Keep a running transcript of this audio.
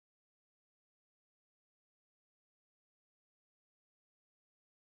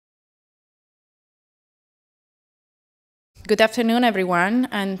Good afternoon, everyone,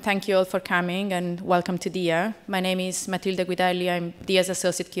 and thank you all for coming, and welcome to Dia. My name is Matilde Guidelli. I'm Dia's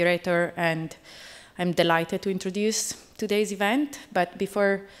associate curator, and I'm delighted to introduce today's event. But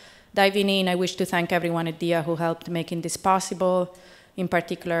before diving in, I wish to thank everyone at Dia who helped making this possible, in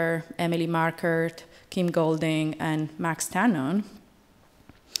particular, Emily Markert, Kim Golding, and Max Tannen.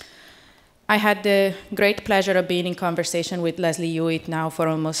 I had the great pleasure of being in conversation with Leslie Hewitt now for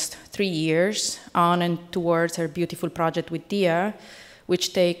almost 3 years, on and towards her beautiful project with Dia,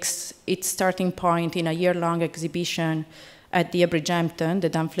 which takes its starting point in a year-long exhibition at Dia Bridgehampton, the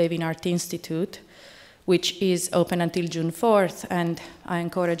Dan Flavin Art Institute, which is open until June 4th, and I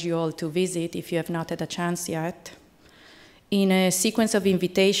encourage you all to visit if you have not had a chance yet. In a sequence of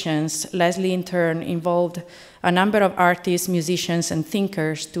invitations, Leslie in turn involved a number of artists, musicians, and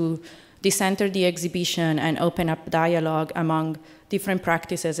thinkers to decenter the exhibition and open up dialogue among different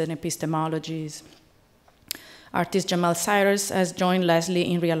practices and epistemologies. Artist Jamal Cyrus has joined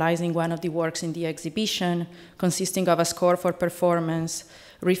Leslie in realizing one of the works in the exhibition, consisting of a score for performance,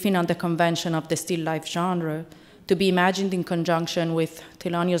 riffing on the convention of the still life genre, to be imagined in conjunction with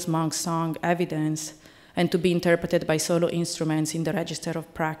Thelonious Monk's song Evidence, and to be interpreted by solo instruments in the register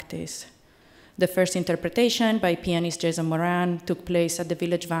of practice. The first interpretation by pianist Jason Moran took place at the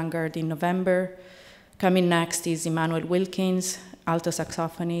Village Vanguard in November. Coming next is Emmanuel Wilkins, alto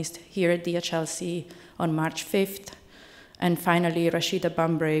saxophonist, here at Dia Chelsea on March 5th. And finally, Rashida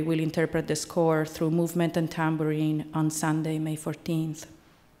Bambray will interpret the score through movement and tambourine on Sunday, May 14th.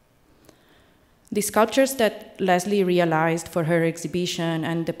 The sculptures that Leslie realized for her exhibition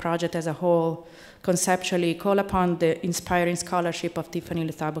and the project as a whole conceptually call upon the inspiring scholarship of Tiffany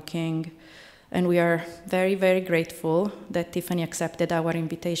Lethabo King. And we are very, very grateful that Tiffany accepted our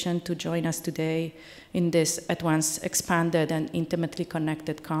invitation to join us today in this at once expanded and intimately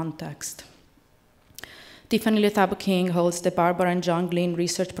connected context. Tiffany Lethabo King holds the Barbara and John Glynn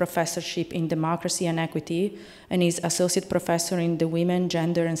Research Professorship in Democracy and Equity and is Associate Professor in the Women,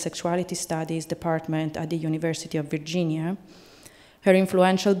 Gender, and Sexuality Studies Department at the University of Virginia. Her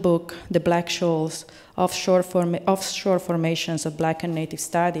influential book, The Black Shoals, Offshore Formations of Black and Native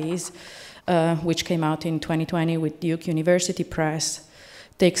Studies, which came out in 2020 with Duke University Press,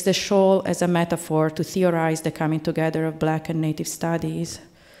 takes the shoal as a metaphor to theorize the coming together of Black and Native studies.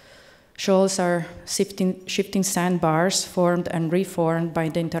 Shoals are shifting sandbars formed and reformed by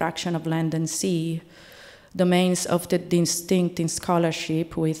the interaction of land and sea, domains of the distinct in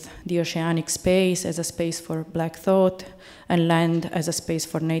scholarship, with the oceanic space as a space for Black thought and land as a space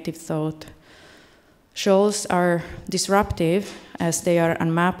for Native thought. Shoals are disruptive as they are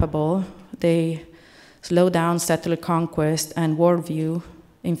unmappable. They slow down settler conquest and worldview.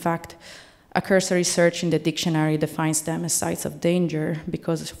 In fact, a cursory search in the dictionary defines them as sites of danger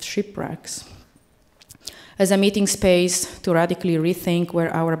because of shipwrecks. As a meeting space to radically rethink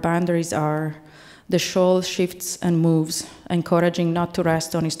where our boundaries are, the shoal shifts and moves, encouraging not to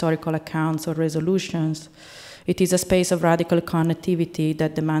rest on historical accounts or resolutions. It is a space of radical connectivity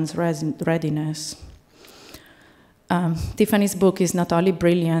that demands readiness. Tiffany's book is not only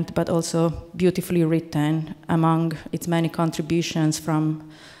brilliant, but also beautifully written. Among its many contributions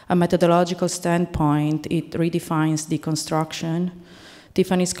from a methodological standpoint, it redefines deconstruction.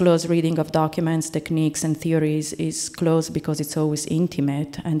 Tiffany's close reading of documents, techniques, and theories is close because it's always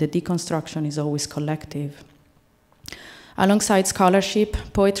intimate, and the deconstruction is always collective. Alongside scholarship,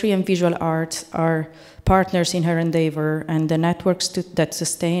 poetry and visual arts are partners in her endeavor, and the networks that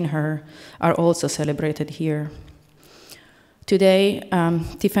sustain her are also celebrated here. Today,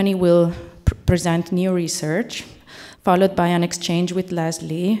 Tiffany will present new research, followed by an exchange with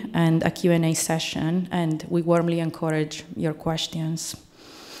Leslie and a Q&A session, and we warmly encourage your questions.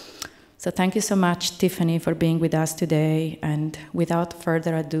 So thank you so much, Tiffany, for being with us today, and without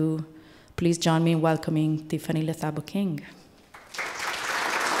further ado, please join me in welcoming Tiffany Lethabo King.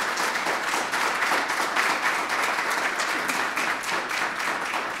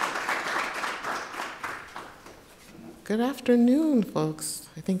 Good afternoon, folks.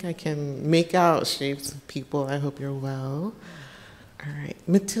 I think I can make out shapes of people. I hope you're well. All right.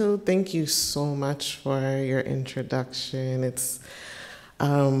 Matilde, thank you so much for your introduction. It's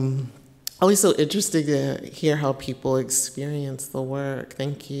always so interesting to hear how people experience the work.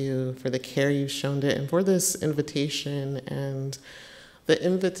 Thank you for the care you've shown it and for this invitation and the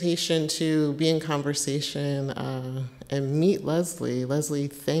invitation to be in conversation and meet Leslie. Leslie,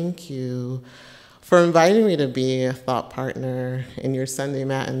 thank you for inviting me to be a thought partner in your Sunday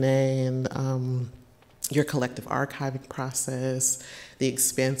matinee and your collective archiving process, the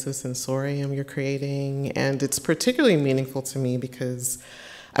expansive sensorium you're creating. And it's particularly meaningful to me because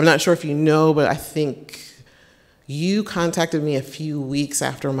I'm not sure if you know, but I think you contacted me a few weeks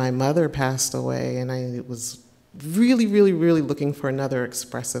after my mother passed away, and I was really, really, really looking for another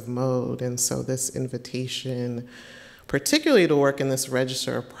expressive mode. And so this invitation, particularly to work in this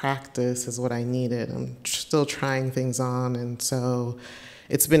register of practice, is what I needed. I'm still trying things on, and so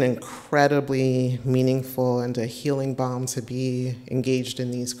it's been incredibly meaningful and a healing balm to be engaged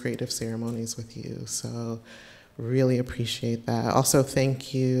in these creative ceremonies with you. So really appreciate that. Also,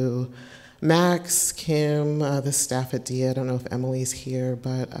 thank you, Max, Kim, the staff at Dia. I don't know if Emily's here,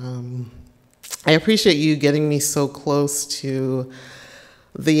 but I appreciate you getting me so close to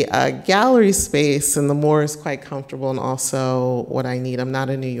the gallery space, and the more is quite comfortable and also what I need. I'm not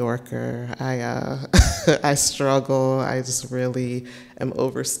a New Yorker. I struggle. I just really am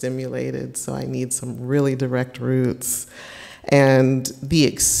overstimulated, so I need some really direct roots. And the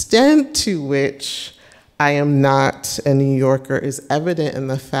extent to which I am not a New Yorker is evident in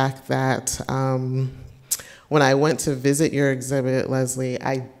the fact that when I went to visit your exhibit, Leslie,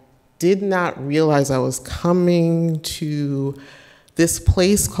 I did not realize I was coming to this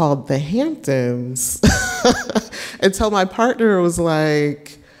place called the Hamptons until my partner was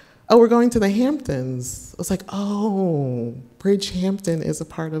like, oh, we're going to the Hamptons. I was like, oh, Bridgehampton is a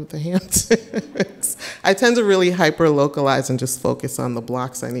part of the Hamptons. I tend to really hyper-localize and just focus on the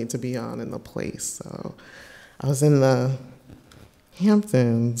blocks I need to be on in the place. So I was in the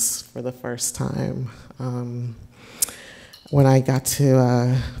Hamptons for the first time when I got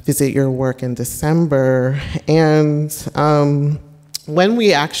to visit your work in December. And when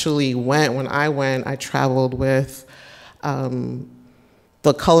we actually went, when I went, I traveled with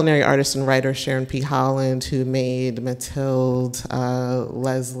the culinary artist and writer Sharon P. Holland, who made Mathilde,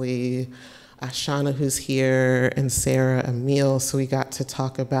 Leslie, Ashana, who's here, and Sarah, a meal. So we got to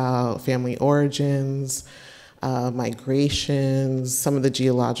talk about family origins, migrations, some of the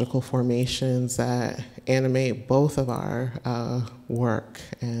geological formations that animate both of our work,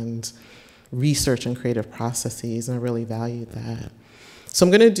 and research and creative processes, and I really valued that. So I'm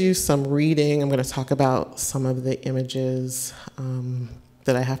going to do some reading. I'm going to talk about some of the images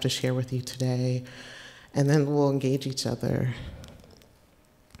that I have to share with you today, and then we'll engage each other.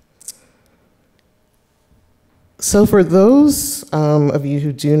 So for those of you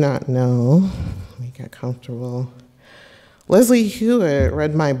who do not know, let me get comfortable. Leslie Hewitt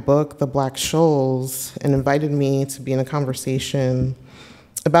read my book, The Black Shoals, and invited me to be in a conversation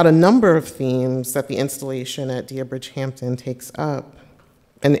about a number of themes that the installation at Dia Bridgehampton takes up.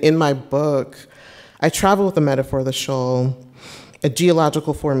 And in my book, I travel with the metaphor of the shoal, a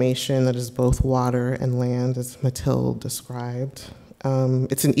geological formation that is both water and land, as Mathilde described.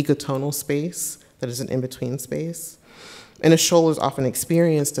 It's an ecotonal space that is an in-between space. And a shoal is often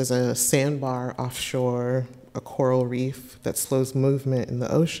experienced as a sandbar offshore, a coral reef that slows movement in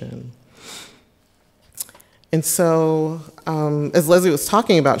the ocean. And so, as Leslie was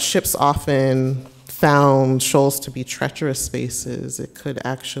talking about, ships often found shoals to be treacherous spaces. It could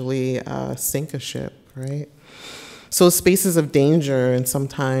actually sink a ship, right? So spaces of danger and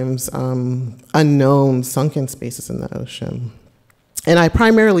sometimes unknown sunken spaces in the ocean. And I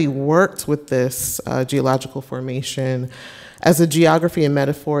primarily worked with this geological formation as a geography and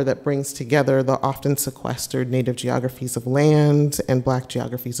metaphor that brings together the often sequestered native geographies of land and Black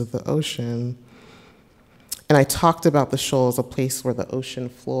geographies of the ocean. And I talked about the shoal as a place where the ocean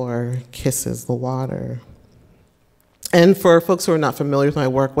floor kisses the water. And for folks who are not familiar with my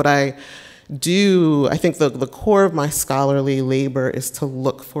work, what I do, I think the core of my scholarly labor is to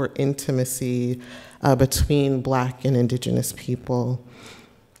look for intimacy between Black and Indigenous people.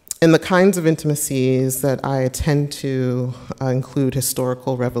 And the kinds of intimacies that I tend to include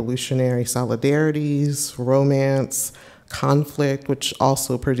historical revolutionary solidarities, romance, conflict, which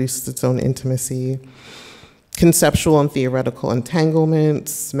also produces its own intimacy, conceptual and theoretical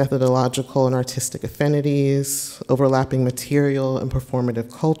entanglements, methodological and artistic affinities, overlapping material and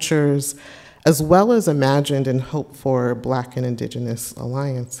performative cultures, as well as imagined and hoped for Black and Indigenous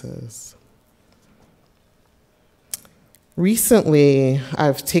alliances. Recently,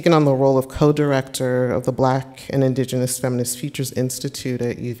 I've taken on the role of co-director of the Black and Indigenous Feminist Futures Institute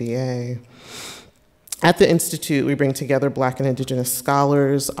at UVA. At the Institute, we bring together Black and Indigenous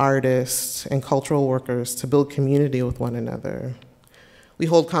scholars, artists, and cultural workers to build community with one another. We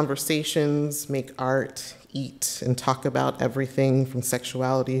hold conversations, make art, eat, and talk about everything from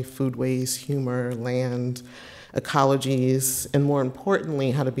sexuality, foodways, humor, land, ecologies, and more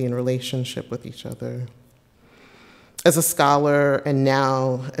importantly, how to be in relationship with each other. As a scholar and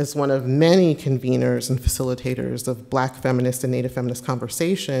now as one of many conveners and facilitators of Black feminist and Native feminist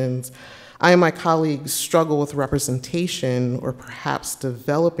conversations, I and my colleagues struggle with representation, or perhaps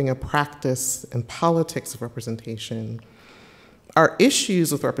developing a practice and politics of representation. Our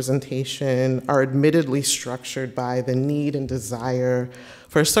issues with representation are admittedly structured by the need and desire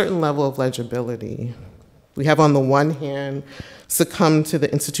for a certain level of legibility. We have, on the one hand, succumbed to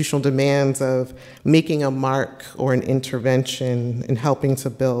the institutional demands of making a mark or an intervention in helping to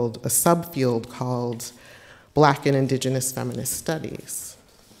build a subfield called Black and Indigenous Feminist Studies.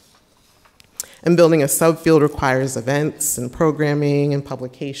 And building a subfield requires events and programming and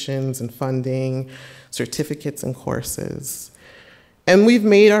publications and funding, certificates and courses. And we've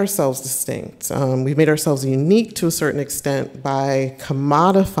made ourselves distinct. We've made ourselves unique to a certain extent by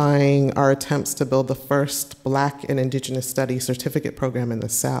commodifying our attempts to build the first Black and Indigenous Studies certificate program in the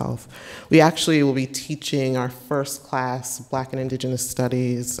South. We actually will be teaching our first class, Black and Indigenous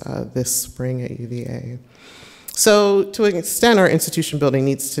Studies, this spring at UVA. So to an extent, our institution building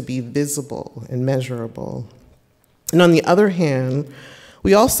needs to be visible and measurable. And on the other hand,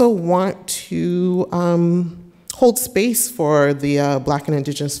 we also want to hold space for the Black and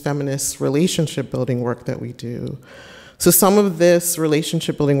Indigenous feminist relationship building work that we do. So some of this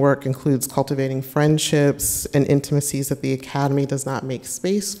relationship building work includes cultivating friendships and intimacies that the Academy does not make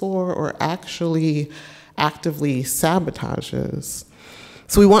space for or actually actively sabotages.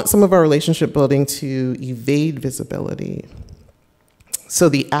 So we want some of our relationship building to evade visibility. So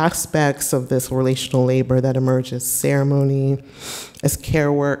the aspects of this relational labor that emerge as ceremony, as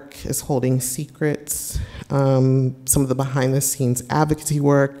care work, as holding secrets, some of the behind the scenes advocacy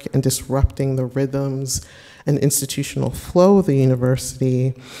work and disrupting the rhythms and institutional flow of the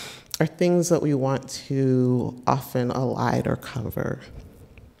university are things that we want to often elide or cover.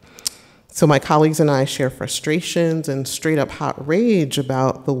 So my colleagues and I share frustrations and straight up hot rage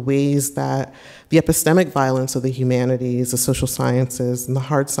about the ways that the epistemic violence of the humanities, the social sciences, and the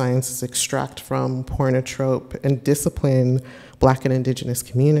hard sciences extract from, pornotrope, and discipline Black and Indigenous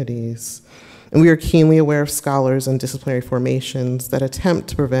communities. And we are keenly aware of scholars and disciplinary formations that attempt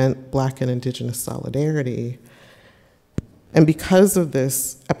to prevent Black and Indigenous solidarity. And because of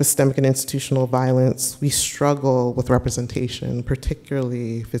this epistemic and institutional violence, we struggle with representation,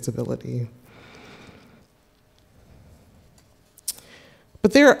 particularly visibility.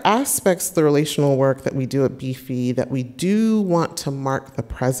 But there are aspects of the relational work that we do at BFE that we do want to mark the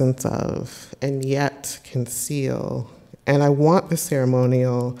presence of and yet conceal. And I want the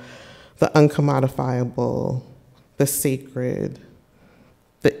ceremonial, the uncommodifiable, the sacred,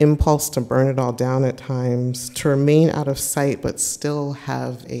 the impulse to burn it all down at times, to remain out of sight but still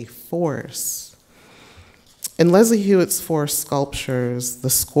have a force. In Leslie Hewitt's 4 sculptures,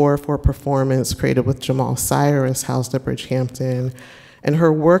 the score for a performance created with Jamal Cyrus housed at Bridgehampton, and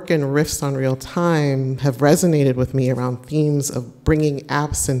her work and riffs on real time have resonated with me around themes of bringing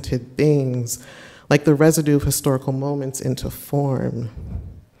absented things, like the residue of historical moments, into form.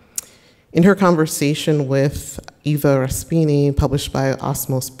 In her conversation with Eva Raspini, published by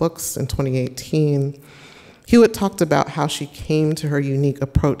Osmos Books in 2018, Hewitt talked about how she came to her unique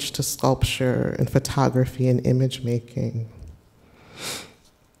approach to sculpture and photography and image making.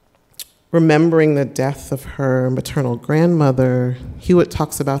 Remembering the death of her maternal grandmother, Hewitt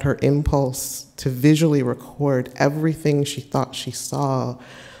talks about her impulse to visually record everything she thought she saw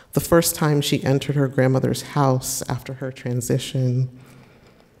the first time she entered her grandmother's house after her transition.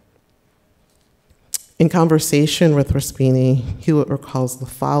 In conversation with Raspini, Hewitt recalls the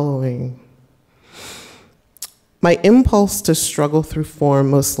following: "My impulse to struggle through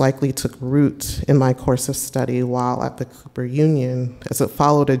form most likely took root in my course of study while at the Cooper Union, as it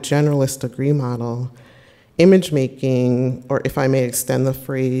followed a generalist degree model. Image making, or if I may extend the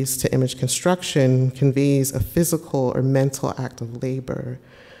phrase to image construction, conveys a physical or mental act of labor.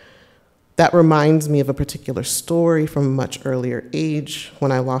 That reminds me of a particular story from a much earlier age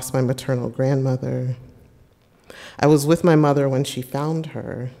when I lost my maternal grandmother. I was with my mother when she found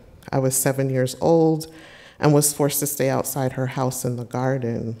her. I was 7 years old and was forced to stay outside her house in the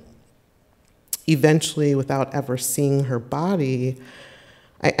garden. Eventually, without ever seeing her body,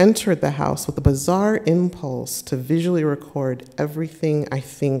 I entered the house with a bizarre impulse to visually record everything I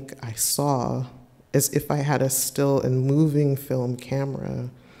think I saw, as if I had a still and moving film camera.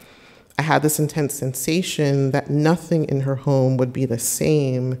 I had this intense sensation that nothing in her home would be the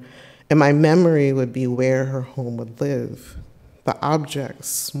same, and my memory would be where her home would live. The objects,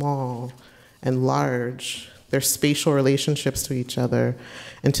 small and large, their spatial relationships to each other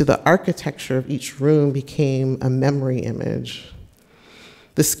and to the architecture of each room became a memory image.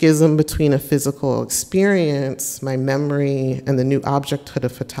 The schism between a physical experience, my memory, and the new objecthood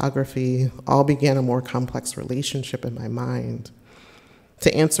of photography all began a more complex relationship in my mind.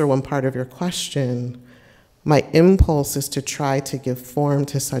 To answer one part of your question, my impulse is to try to give form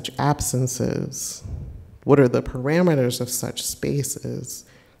to such absences. What are the parameters of such spaces?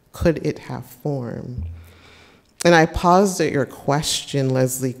 Could it have form? And I paused at your question,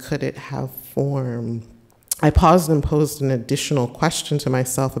 Leslie, could it have form? I paused and posed an additional question to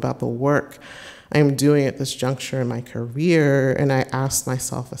myself about the work I'm doing at this juncture in my career, and I asked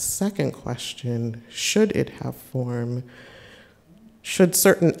myself a second question: should it have form? Should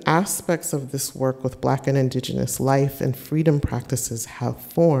certain aspects of this work with Black and Indigenous life and freedom practices have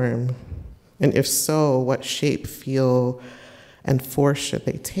form? And if so, what shape, feel, and force should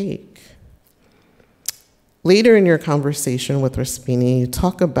they take? Later in your conversation with Raspini, you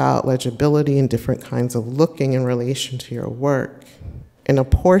talk about legibility and different kinds of looking in relation to your work. In a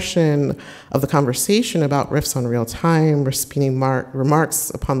portion of the conversation about riffs on real time, Raspini remarks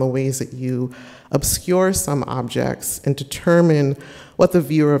upon the ways that you obscure some objects and determine what the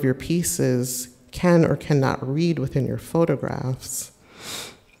viewer of your pieces can or cannot read within your photographs.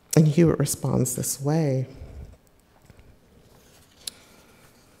 And Hewitt responds this way: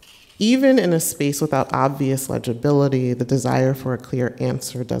 even in a space without obvious legibility, the desire for a clear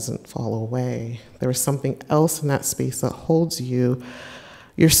answer doesn't fall away. There is something else in that space that holds you.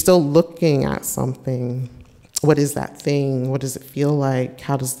 You're still looking at something. What is that thing? What does it feel like?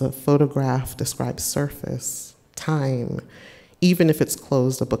 How does the photograph describe surface, time? Even if it's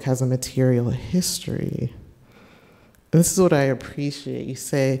closed, the book has a material history. And this is what I appreciate. You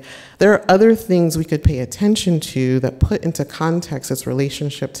say, there are other things we could pay attention to that put into context its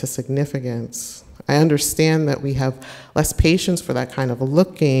relationship to significance. I understand that we have less patience for that kind of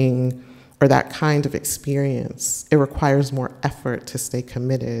looking or that kind of experience. It requires more effort to stay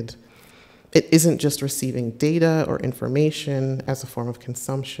committed. It isn't just receiving data or information as a form of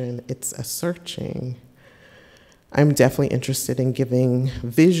consumption, it's a searching. I'm definitely interested in giving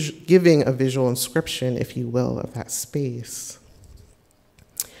a visual inscription, if you will, of that space.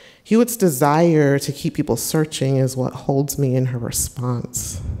 Hewitt's desire to keep people searching is what holds me in her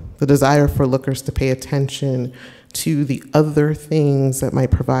response. The desire for lookers to pay attention to the other things that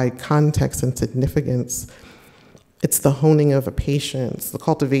might provide context and significance. It's the honing of a patience, the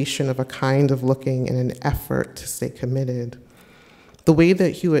cultivation of a kind of looking in an effort to stay committed. The way that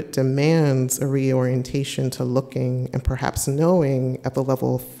Hewitt demands a reorientation to looking and perhaps knowing at the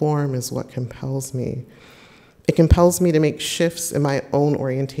level of form is what compels me. It compels me to make shifts in my own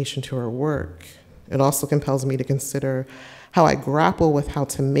orientation to her work. It also compels me to consider how I grapple with how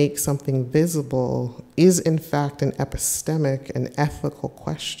to make something visible is in fact an epistemic and ethical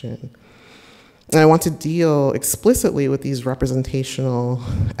question. And I want to deal explicitly with these representational,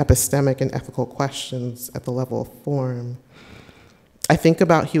 epistemic, and ethical questions at the level of form. I think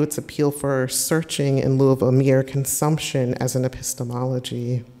about Hewitt's appeal for searching in lieu of a mere consumption as an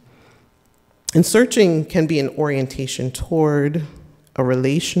epistemology. And searching can be an orientation toward a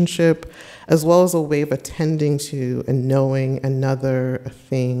relationship, as well as a way of attending to and knowing another, a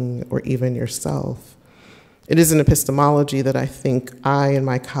thing, or even yourself. It is an epistemology that I think I and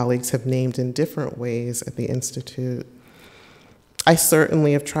my colleagues have named in different ways at the Institute. I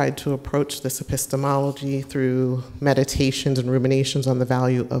certainly have tried to approach this epistemology through meditations and ruminations on the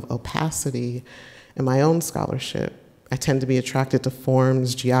value of opacity in my own scholarship. I tend to be attracted to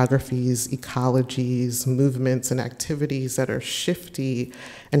forms, geographies, ecologies, movements, and activities that are shifty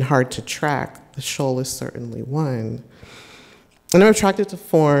and hard to track. The shoal is certainly one. And I'm attracted to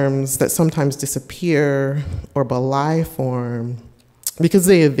forms that sometimes disappear or belie form because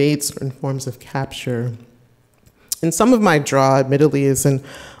they evade certain forms of capture. And some of my draw, admittedly, is an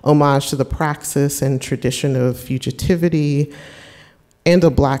homage to the praxis and tradition of fugitivity and a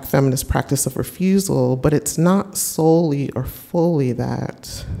Black feminist practice of refusal, but it's not solely or fully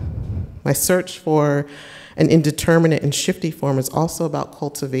that. My search for an indeterminate and shifty form is also about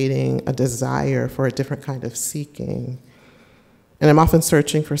cultivating a desire for a different kind of seeking. And I'm often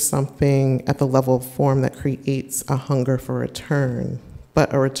searching for something at the level of form that creates a hunger for return,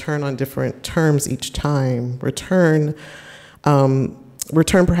 but a return on different terms each time. Return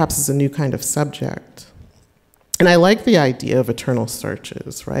perhaps is a new kind of subject. And I like the idea of eternal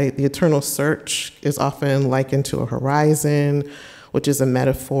searches, right? The eternal search is often likened to a horizon, which is a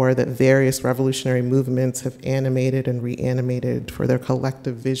metaphor that various revolutionary movements have animated and reanimated for their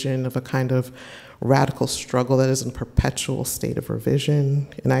collective vision of a kind of radical struggle that is in perpetual state of revision.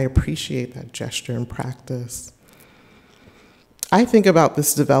 And I appreciate that gesture and practice. I think about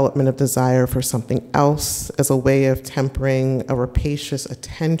this development of desire for something else as a way of tempering a rapacious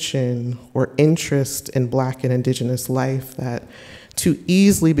attention or interest in Black and Indigenous life that too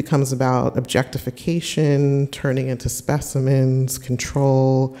easily becomes about objectification, turning into specimens,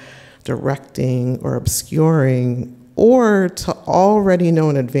 control, directing, or obscuring, or to already know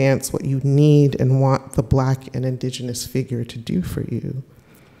in advance what you need and want the Black and Indigenous figure to do for you.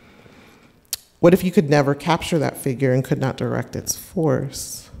 What if you could never capture that figure and could not direct its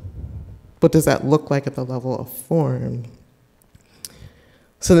force? What does that look like at the level of form?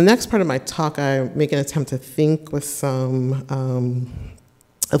 So the next part of my talk, I make an attempt to think with some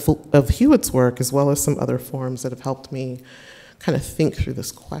of Hewitt's work, as well as some other forms that have helped me kind of think through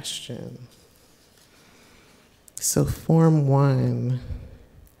this question. So form one,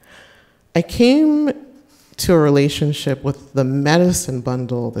 I came to a relationship with the medicine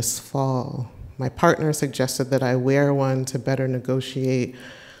bundle this fall. My partner suggested that I wear one to better negotiate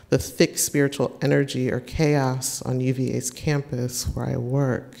the thick spiritual energy or chaos on UVA's campus where I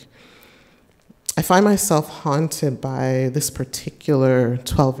work. I find myself haunted by this particular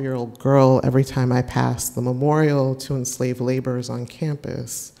 12-year-old girl every time I pass the memorial to enslaved laborers on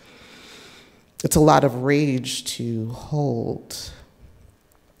campus. It's a lot of rage to hold.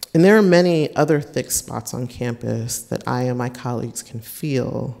 And there are many other thick spots on campus that I and my colleagues can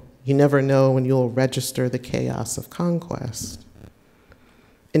feel. You never know when you'll register the chaos of conquest.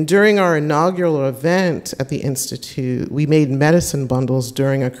 And during our inaugural event at the Institute, we made medicine bundles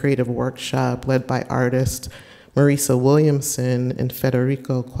during a creative workshop led by artist Marisa Williamson and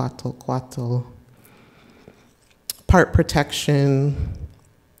Federico Quattle. Part protection,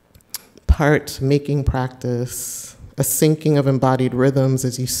 part making practice, a syncing of embodied rhythms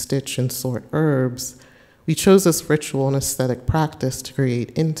as you stitch and sort herbs. We chose this ritual and aesthetic practice to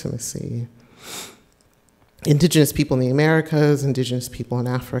create intimacy. Indigenous people in the Americas, Indigenous people in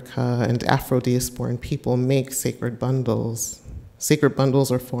Africa, and Afro-diasporan people make sacred bundles. Sacred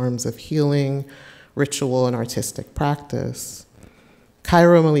bundles are forms of healing, ritual, and artistic practice.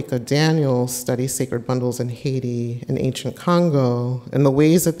 Cairo Malika Daniels studies sacred bundles in Haiti and ancient Congo and the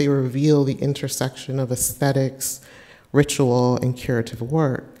ways that they reveal the intersection of aesthetics, ritual, and curative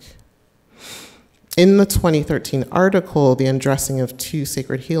work. In the 2013 article, The Undressing of Two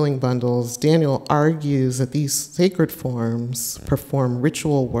Sacred Healing Bundles, Daniel argues that these sacred forms perform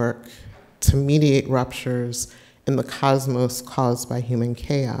ritual work to mediate ruptures in the cosmos caused by human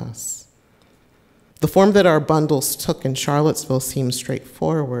chaos. The form that our bundles took in Charlottesville seems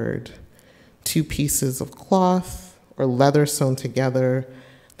straightforward: two pieces of cloth or leather sewn together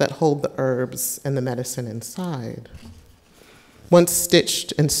that hold the herbs and the medicine inside. Once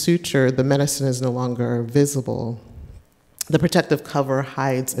stitched and sutured, the medicine is no longer visible. The protective cover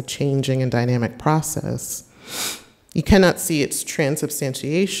hides a changing and dynamic process. You cannot see its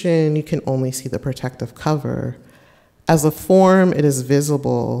transubstantiation, you can only see the protective cover. As a form, it is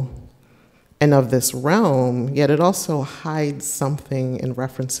visible and of this realm, yet it also hides something and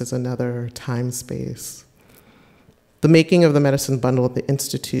references another time space. The making of the medicine bundle at the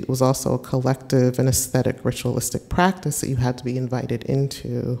Institute was also a collective and aesthetic ritualistic practice that you had to be invited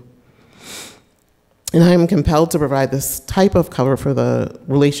into. And I am compelled to provide this type of cover for the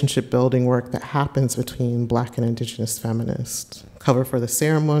relationship building work that happens between Black and Indigenous feminists. Cover for the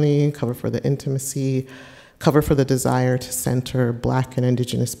ceremony, cover for the intimacy, cover for the desire to center Black and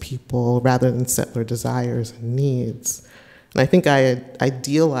Indigenous people rather than settler desires and needs. And I think I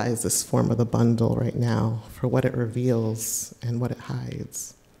idealize this form of the bundle right now for what it reveals and what it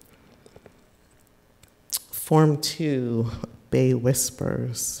hides. Form 2, Bay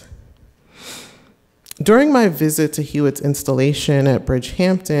Whispers. During my visit to Hewitt's installation at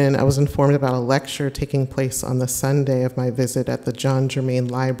Bridgehampton, I was informed about a lecture taking place on the Sunday of my visit at the John Germain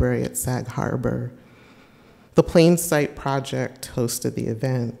Library at Sag Harbor. The Plain Sight Project hosted the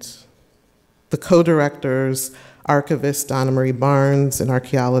event. The co-directors, archivist Donna Marie Barnes and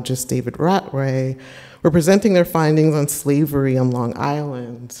archaeologist David Ratray, were presenting their findings on slavery on Long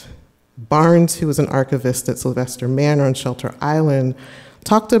Island. Barnes, who was an archivist at Sylvester Manor on Shelter Island,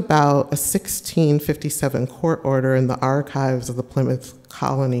 talked about a 1657 court order in the archives of the Plymouth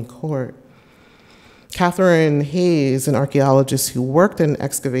Colony Court. Catherine Hayes, an archaeologist who worked at an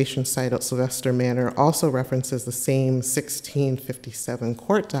excavation site at Sylvester Manor, also references the same 1657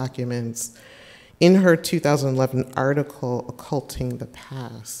 court documents in her 2011 article, Occulting the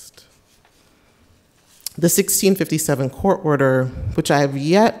Past. The 1657 court order, which I have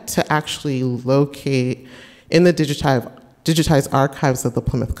yet to actually locate in the digitized archives of the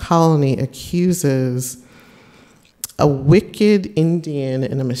Plymouth Colony, accuses a wicked Indian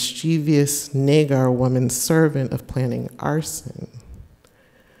and a mischievous Nagar woman servant of planning arson.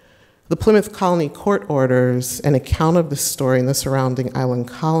 The Plymouth Colony court orders an account of this story in the surrounding island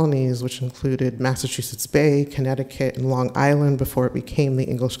colonies, which included Massachusetts Bay, Connecticut, and Long Island before it became the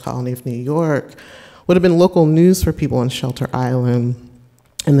English colony of New York, would have been local news for people on Shelter Island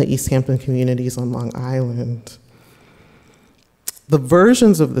and the East Hampton communities on Long Island. The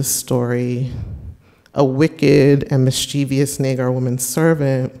versions of this story, a wicked and mischievous Nagar woman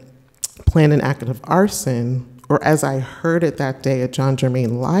servant planned an act of arson, or as I heard it that day at John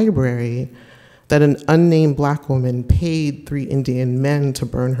Germain Library, that an unnamed Black woman paid 3 Indian men to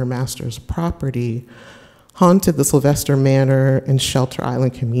burn her master's property, haunted the Sylvester Manor and Shelter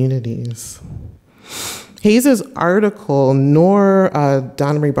Island communities. Hayes's article nor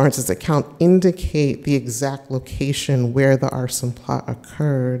Donna Marie Barnes's account indicate the exact location where the arson plot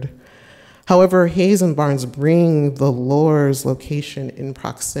occurred. However, Hayes and Barnes bring the Lora's location in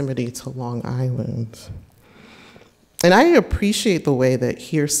proximity to Long Island. And I appreciate the way that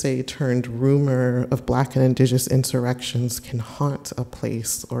hearsay turned rumor of Black and Indigenous insurrections can haunt a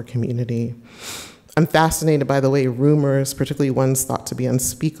place or community. I'm fascinated by the way rumors, particularly ones thought to be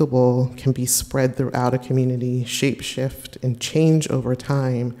unspeakable, can be spread throughout a community, shapeshift, and change over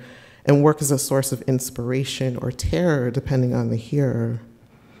time, and work as a source of inspiration or terror, depending on the hearer.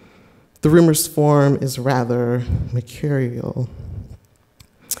 The rumor's form is rather mercurial.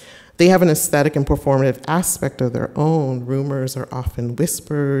 They have an aesthetic and performative aspect of their own. Rumors are often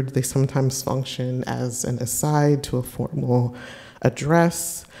whispered. They sometimes function as an aside to a formal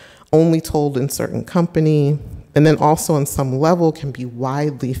address, only told in certain company, and then also on some level can be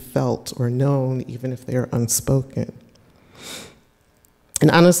widely felt or known, even if they are unspoken. And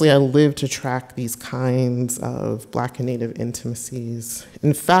honestly, I live to track these kinds of Black and Native intimacies.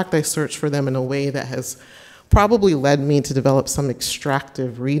 In fact, I search for them in a way that has probably led me to develop some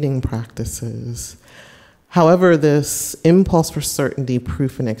extractive reading practices. However, this impulse for certainty,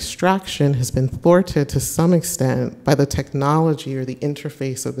 proof, and extraction has been thwarted to some extent by the technology or the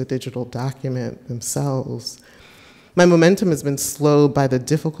interface of the digital document themselves. My momentum has been slowed by the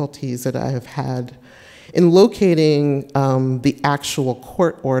difficulties that I have had in locating the actual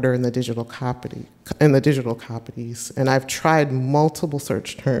court order in the digital copies. And I've tried multiple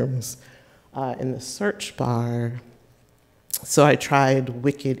search terms in the search bar. So I tried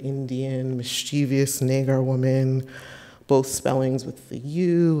wicked Indian, mischievous Nagar woman, both spellings with the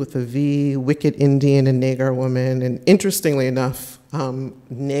U, with the V, wicked Indian and Nagar woman. And interestingly enough,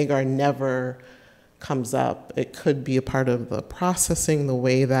 Nagar never comes up. It could be a part of the processing, the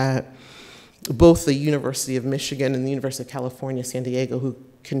way that both the University of Michigan and the University of California, San Diego, who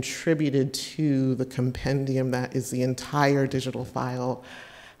contributed to the compendium that is the entire digital file,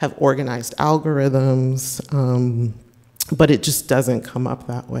 have organized algorithms, but it just doesn't come up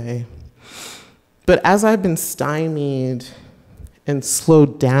that way. But as I've been stymied and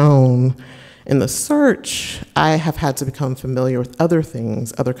slowed down in the search, I have had to become familiar with other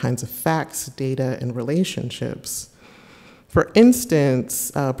things, other kinds of facts, data, and relationships. For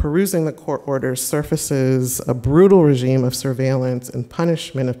instance, perusing the court orders surfaces a brutal regime of surveillance and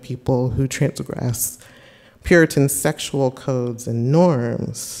punishment of people who transgress Puritan sexual codes and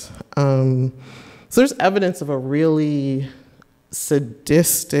norms. So there's evidence of a really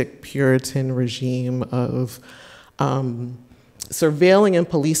sadistic Puritan regime of surveilling and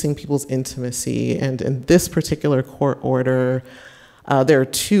policing people's intimacy. And in this particular court order, there are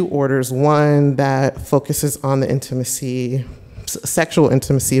 2 orders. One that focuses on the intimacy, sexual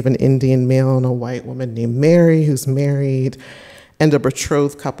intimacy of an Indian male and a white woman named Mary, who's married, and a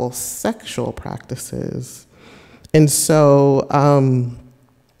betrothed couple's sexual practices. And so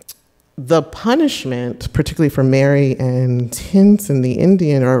the punishment, particularly for Mary and Hinton, the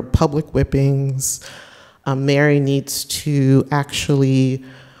Indian, are public whippings. Mary needs to actually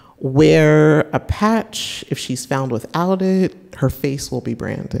wear a patch. If she's found without it, her face will be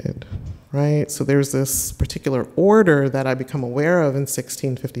branded, right? So there's this particular order that I become aware of in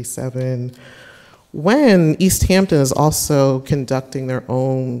 1657 when East Hampton is also conducting their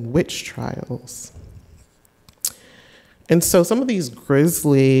own witch trials. And so some of these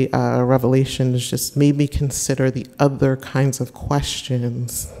grisly revelations just made me consider the other kinds of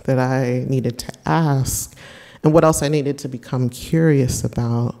questions that I needed to ask and what else I needed to become curious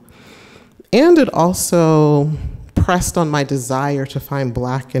about. And it also pressed on my desire to find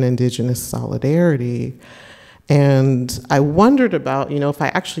Black and Indigenous solidarity. And I wondered about, if I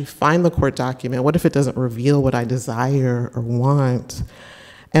actually find the court document, what if it doesn't reveal what I desire or want?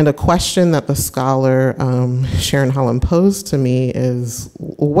 And a question that the scholar Sharon Holland posed to me is,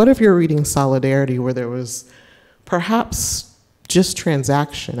 what if you're reading Solidarity where there was perhaps just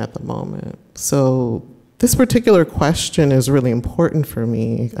transaction at the moment. So this particular question is really important for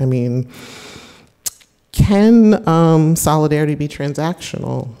me. I mean, can solidarity be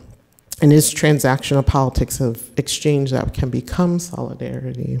transactional? And is transactional politics of exchange that can become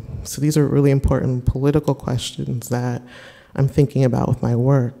solidarity? So these are really important political questions that I'm thinking about with my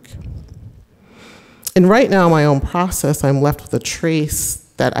work. And right now, in my own process, I'm left with a trace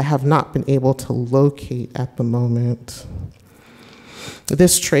that I have not been able to locate at the moment.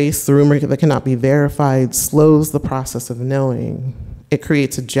 This trace, the rumor that cannot be verified, slows the process of knowing. It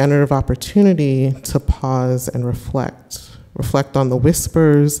creates a generative opportunity to pause and reflect on the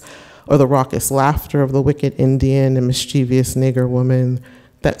whispers or the raucous laughter of the wicked Indian and mischievous nigger woman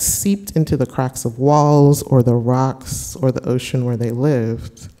that seeped into the cracks of walls or the rocks or the ocean where they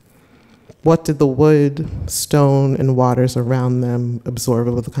lived. What did the wood, stone, and waters around them absorb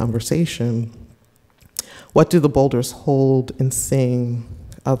of the conversation? What do the boulders hold and sing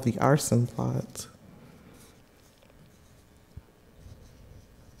of the arson plot?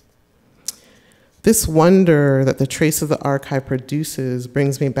 This wonder that the trace of the archive produces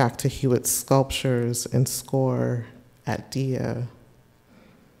brings me back to Hewitt's sculptures and score at Dia.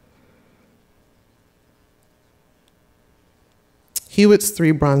 Hewitt's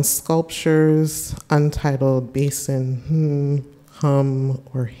 3 bronze sculptures, untitled Basin, Hum,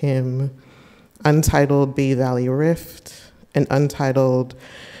 or Hymn, untitled Bay Valley Rift, and untitled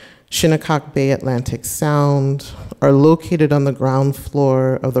Shinnecock Bay Atlantic Sound, are located on the ground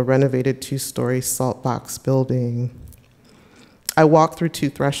floor of the renovated 2-story salt box building. I walked through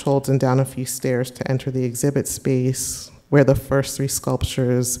 2 thresholds and down a few stairs to enter the exhibit space, where the first 3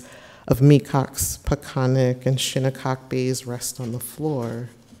 sculptures of Mecox, Peconic, and Shinnecock Bays rest on the floor.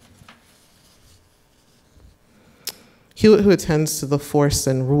 Hewitt, who attends to the force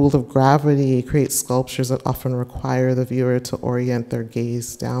and rule of gravity, creates sculptures that often require the viewer to orient their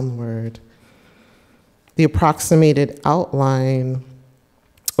gaze downward. The approximated outline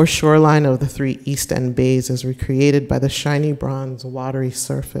or shoreline of the 3 East End bays is recreated by the shiny bronze watery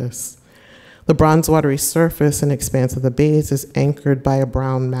surface. The bronze watery surface and expanse of the bays is anchored by a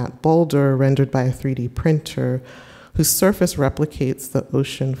brown matte boulder rendered by a 3D printer whose surface replicates the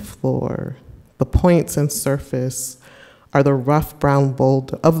ocean floor. The points and surface are the rough brown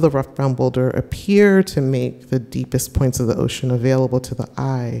boulder appear to make the deepest points of the ocean available to the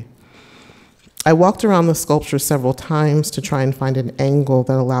eye. I walked around the sculpture several times to try and find an angle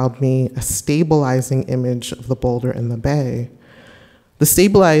that allowed me a stabilizing image of the boulder and the bay. The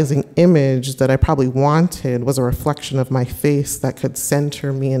stabilizing image that I probably wanted was a reflection of my face that could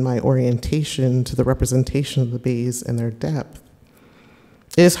center me in my orientation to the representation of the bays and their depth.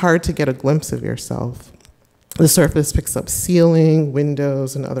 It is hard to get a glimpse of yourself. The surface picks up ceiling,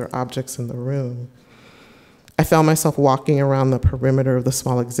 windows, and other objects in the room. I found myself walking around the perimeter of the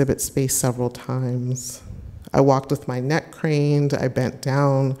small exhibit space several times. I walked with my neck craned, I bent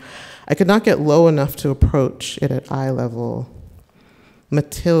down. I could not get low enough to approach it at eye level.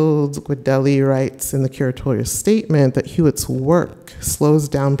 Mathilde Guidelli writes in the curatorial statement that Hewitt's work slows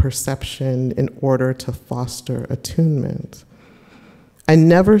down perception in order to foster attunement. I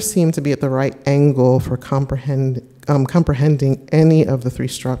never seemed to be at the right angle for comprehending any of the 3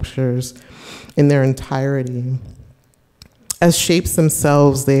 structures in their entirety. As shapes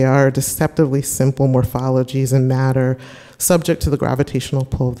themselves, they are deceptively simple morphologies in matter, subject to the gravitational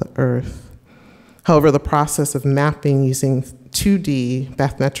pull of the earth. However, the process of mapping using 2D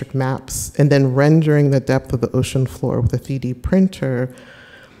bathymetric maps and then rendering the depth of the ocean floor with a 3D printer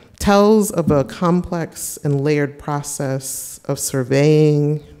tells of a complex and layered process of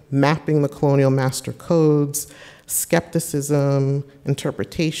surveying, mapping the colonial master codes, skepticism,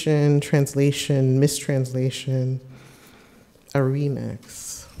 interpretation, translation, mistranslation, a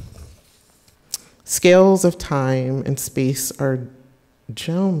remix. Scales of time and space are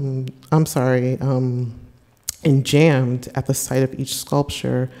jammed at the site of each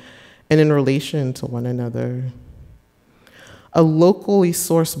sculpture and in relation to one another. A locally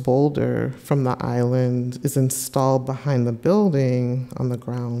sourced boulder from the island is installed behind the building on the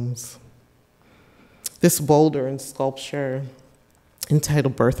grounds. This boulder and sculpture,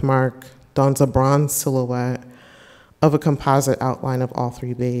 entitled Birthmark, dons a bronze silhouette of a composite outline of all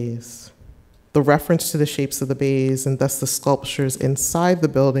 3 bays. The reference to the shapes of the bays and thus the sculptures inside the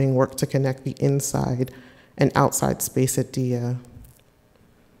building work to connect the inside and outside space at Dia.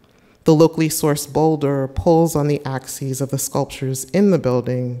 The locally sourced boulder pulls on the axes of the sculptures in the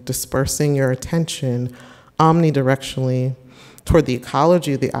building, dispersing your attention omnidirectionally toward the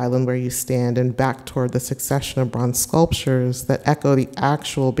ecology of the island where you stand, and back toward the succession of bronze sculptures that echo the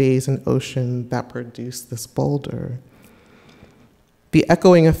actual bays and ocean that produced this boulder. The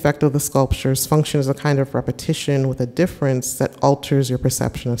echoing effect of the sculptures functions as a kind of repetition with a difference that alters your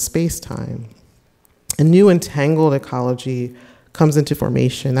perception of space-time. A new entangled ecology comes into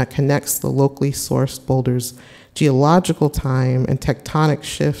formation that connects the locally sourced boulders' geological time and tectonic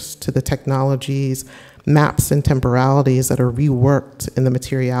shifts to the technologies, maps, and temporalities that are reworked in the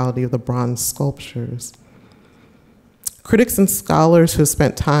materiality of the bronze sculptures. Critics and scholars who have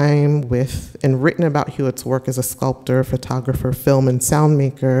spent time with and written about Hewitt's work as a sculptor, photographer, film, and sound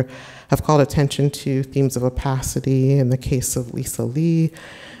maker have called attention to themes of opacity in the case of Lisa Lee,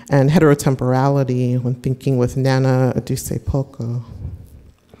 and heterotemporality when thinking with Nana Adusei-Poco.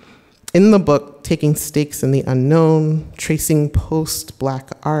 In the book, Taking Stakes in the Unknown, Tracing Post-Black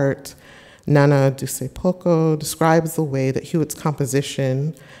Art, Nana Adusei-Poco describes the way that Hewitt's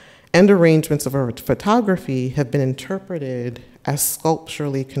composition and arrangements of her photography have been interpreted as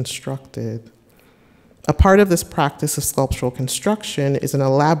sculpturally constructed. A part of this practice of sculptural construction is an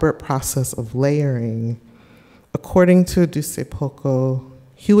elaborate process of layering. According to Adusei-Poco,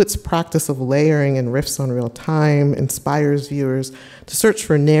 Hewitt's practice of layering and riffs on real time inspires viewers to search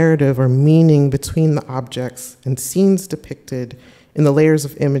for narrative or meaning between the objects and scenes depicted in the layers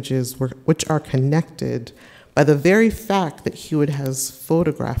of images which are connected by the very fact that Hewitt has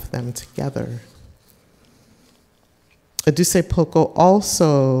photographed them together. Adusei-Poco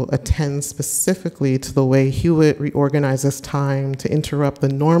also attends specifically to the way Hewitt reorganizes time to interrupt the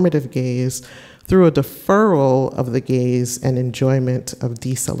normative gaze through a deferral of the gaze and enjoyment of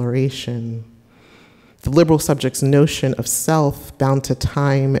deceleration. The liberal subject's notion of self bound to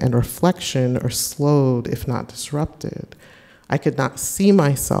time and reflection are slowed, if not disrupted. I could not see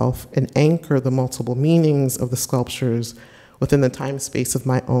myself and anchor the multiple meanings of the sculptures within the time space of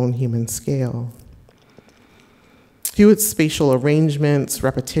my own human scale. Hewitt's spatial arrangements,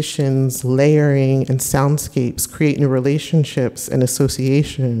 repetitions, layering, and soundscapes create new relationships and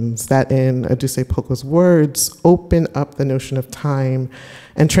associations that, in Adusei-Poco's words, open up the notion of time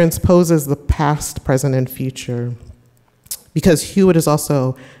and transposes the past, present, and future. Because Hewitt is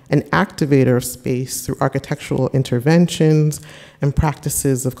also an activator of space through architectural interventions and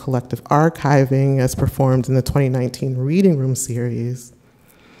practices of collective archiving as performed in the 2019 Reading Room series,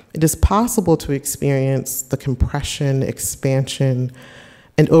 it is possible to experience the compression, expansion,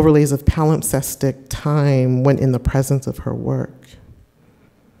 and overlays of palimpsestic time when in the presence of her work.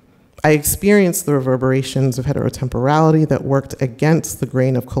 I experienced the reverberations of heterotemporality that worked against the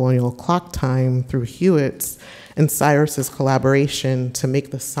grain of colonial clock time through Hewitt's and Cyrus's collaboration to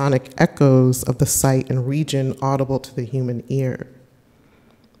make the sonic echoes of the site and region audible to the human ear.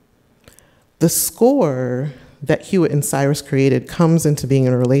 The score that Hewitt and Cyrus created comes into being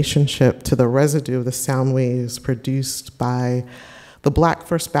in a relationship to the residue of the sound waves produced by the Black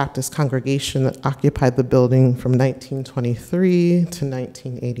First Baptist congregation that occupied the building from 1923 to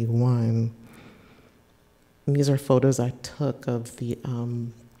 1981. And these are photos I took of the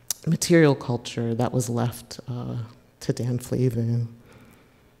material culture that was left to Dan Flavin.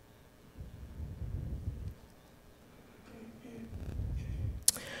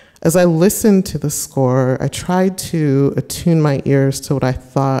 As I listened to the score, I tried to attune my ears to what I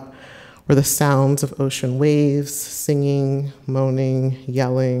thought were the sounds of ocean waves, singing, moaning,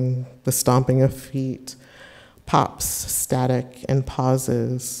 yelling, the stomping of feet, pops, static, and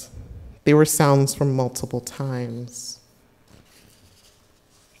pauses. They were sounds from multiple times.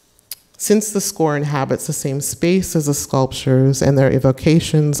 Since the score inhabits the same space as the sculptures and their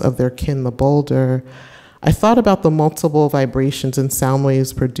evocations of their kin, the boulder, I thought about the multiple vibrations and sound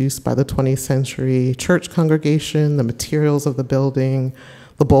waves produced by the 20th century church congregation, the materials of the building,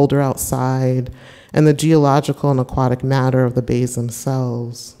 the boulder outside, and the geological and aquatic matter of the bays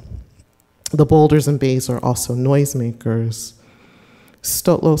themselves. The boulders and bays are also noisemakers.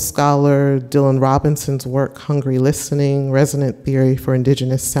 Stotlow scholar Dylan Robinson's work, Hungry Listening, Resonant Theory for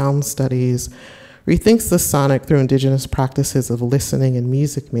Indigenous Sound Studies, rethinks the sonic through indigenous practices of listening and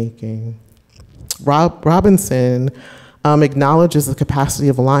music making. Robinson acknowledges the capacity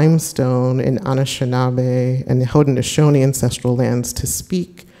of limestone in Anishinaabe and Haudenosaunee ancestral lands to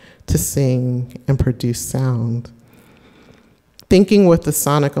speak, to sing, and produce sound. Thinking with the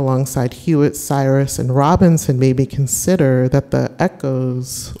sonic alongside Hewitt, Cyrus, and Robinson made me consider that the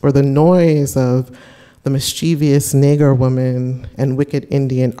echoes or the noise of the mischievous Neger woman and wicked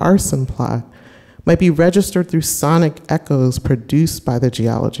Indian arson plot might be registered through sonic echoes produced by the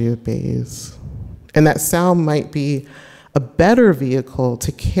geology of bays. And that sound might be a better vehicle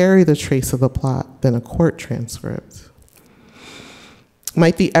to carry the trace of the plot than a court transcript.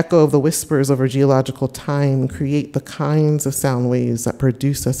 Might the echo of the whispers over geological time create the kinds of sound waves that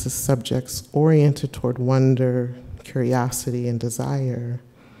produce us as subjects oriented toward wonder, curiosity, and desire?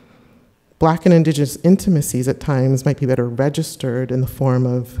 Black and Indigenous intimacies at times might be better registered in the form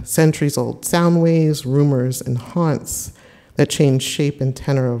of centuries-old sound waves, rumors, and haunts that change shape and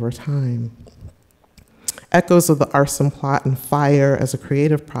tenor over time. Echoes of the arson plot and fire as a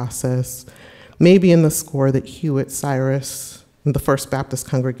creative process may be in the score that Hewitt, Cyrus, the First Baptist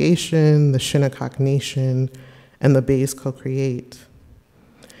Congregation, the Shinnecock Nation, and the Bays co-create.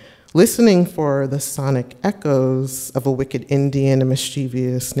 Listening for the sonic echoes of a wicked Indian, a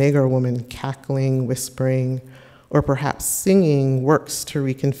mischievous Negro woman cackling, whispering, or perhaps singing works to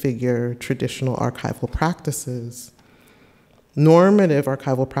reconfigure traditional archival practices. Normative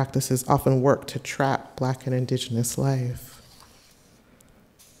archival practices often work to trap Black and Indigenous life.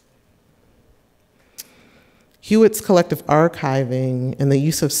 Hewitt's collective archiving and the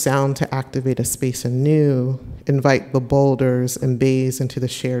use of sound to activate a space anew invite the boulders and bays into the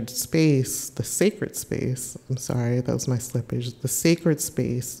shared space, the sacred space, I'm sorry, that was my slippage, the sacred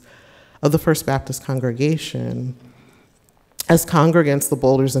space of the First Baptist Congregation. As congregants, the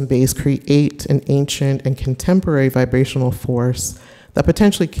boulders and bays create an ancient and contemporary vibrational force that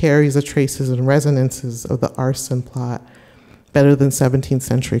potentially carries the traces and resonances of the arson plot better than 17th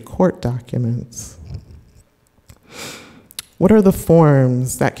century court documents. What are the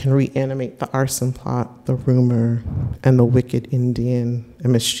forms that can reanimate the arson plot, the rumor, and the wicked Indian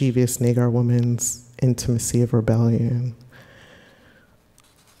and mischievous Negro woman's intimacy of rebellion?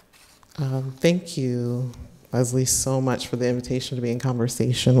 Thank you, Leslie, so much for the invitation to be in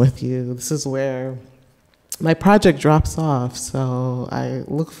conversation with you. This is where my project drops off, so I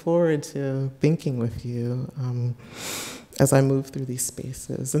look forward to thinking with you as I move through these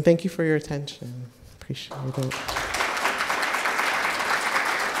spaces. And thank you for your attention. Appreciate it.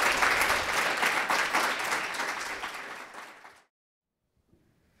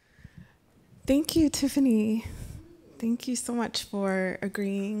 Thank you, Tiffany. Thank you so much for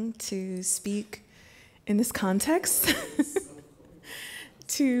agreeing to speak in this context,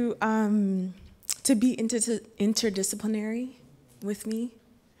 to be interdisciplinary with me,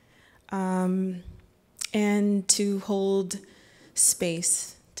 and to hold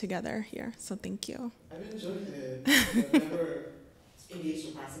space together here. So thank you. I've enjoyed it. I've never engaged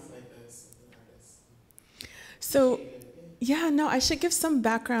in a process like this as an artist. So, yeah, no, I should give some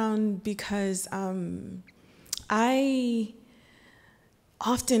background because I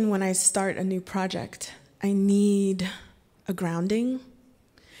often, when I start a new project, I need a grounding.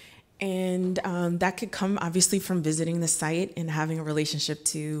 And that could come obviously from visiting the site and having a relationship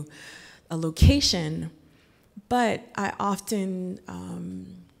to a location. But I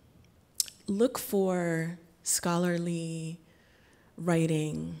often look for scholarly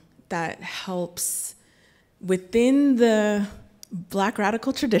writing that helps within the Black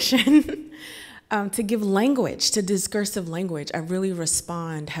radical tradition to give language, to discursive language. I really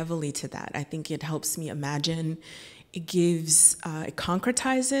respond heavily to that. I think it helps me imagine. It gives, it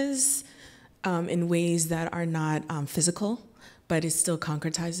concretizes in ways that are not physical, but it still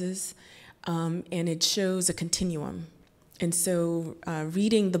concretizes. And it shows a continuum. And so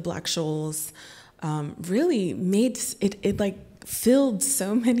reading the Black Shoals really made, it like filled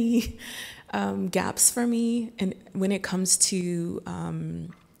so many gaps for me. And when it comes to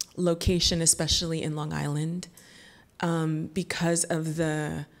location, especially in Long Island, because of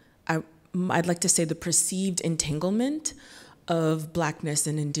the, I'd like to say the perceived entanglement of Blackness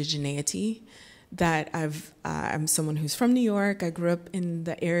and indigeneity that I'm someone who's from New York. I grew up in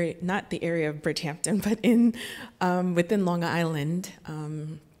the area, not the area of Bridgehampton, but in within Long Island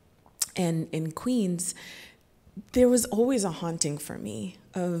and in Queens. There was always a haunting for me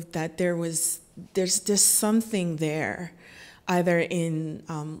of that there's something there, either in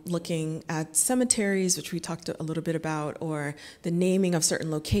looking at cemeteries, which we talked a little bit about, or the naming of certain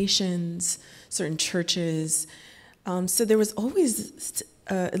locations, certain churches. So there was always,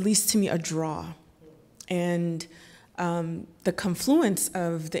 at least to me, a draw. And the confluence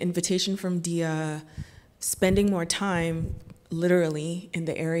of the invitation from Dia, spending more time literally in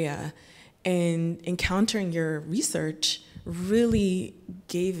the area, and encountering your research really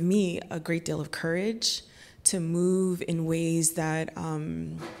gave me a great deal of courage to move in ways that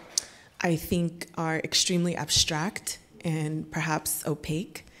I think are extremely abstract and perhaps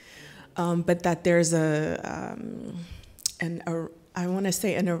opaque, but that there's I want to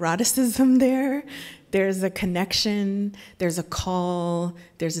say an eroticism there. There's a connection, there's a call,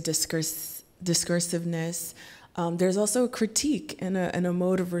 there's a discursiveness. There's also a critique and a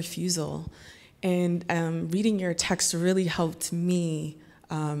mode of refusal. And reading your text really helped me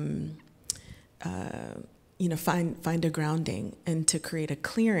find a grounding and to create a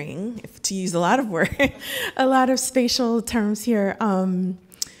clearing, if to use a lot of a lot of spatial terms here,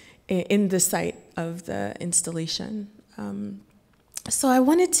 in the site of the installation. So I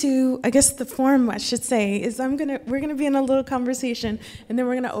wanted to, I guess the form I should say is we're gonna be in a little conversation, and then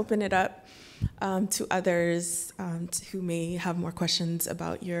we're gonna open it up to others who may have more questions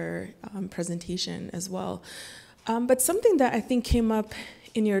about your presentation as well. But something that I think came up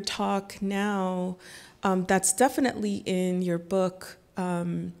in your talk now, that's definitely in your book,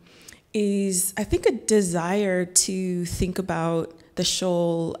 is I think a desire to think about the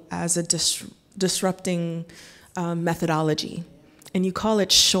shoal as a disrupting methodology. And you call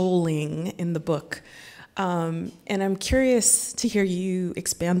it shoaling in the book. And I'm curious to hear you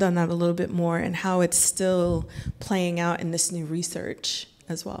expand on that a little bit more and how it's still playing out in this new research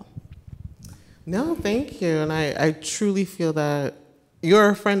as well. No, thank you. And I truly feel that you're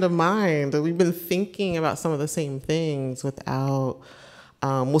a friend of mine, that we've been thinking about some of the same things without,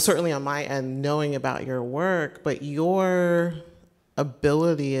 well, certainly on my end, knowing about your work, but your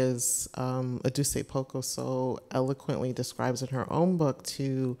ability, as Aduse Poco so eloquently describes in her own book,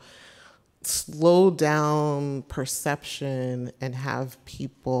 to slow down perception and have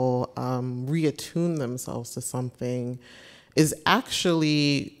people reattune themselves to something is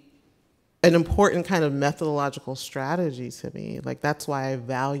actually an important kind of methodological strategy to me. Like, that's why I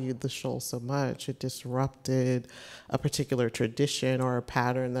valued the shoal so much. It disrupted a particular tradition or a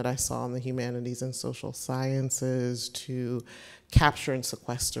pattern that I saw in the humanities and social sciences to capture and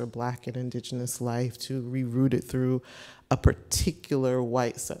sequester Black and Indigenous life, to reroute it through a particular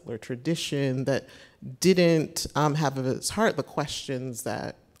white settler tradition that didn't have at its heart the questions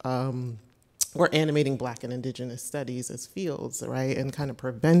that were animating Black and Indigenous studies as fields, right? And kind of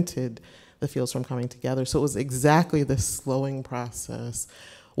prevented the fields from coming together. So it was exactly this slowing process,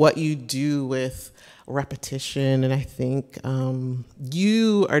 what you do with repetition. And I think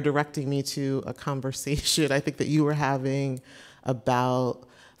you are directing me to a conversation I think that you were having about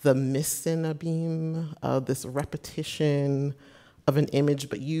the Misinabim, this repetition of an image,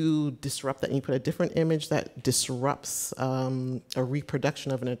 but you disrupt that and you put a different image that disrupts a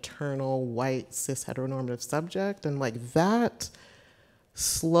reproduction of an eternal white cis heteronormative subject. And like that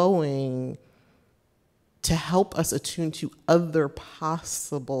slowing to help us attune to other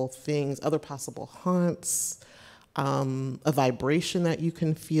possible things, other possible haunts, a vibration that you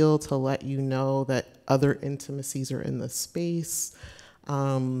can feel to let you know that other intimacies are in the space,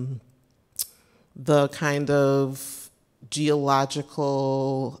 the kind of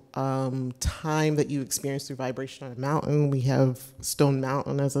geological time that you experience through vibration on a mountain. We have Stone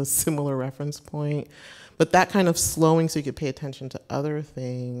Mountain as a similar reference point. But that kind of slowing so you could pay attention to other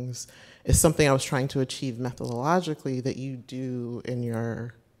things is something I was trying to achieve methodologically that you do in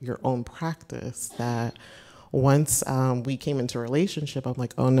your own practice, that once we came into a relationship, I'm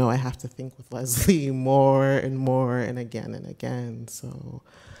like, oh no, I have to think with Leslie more and more and again. So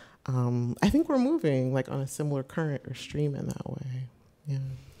I think we're moving like on a similar current or stream in that way. Yeah.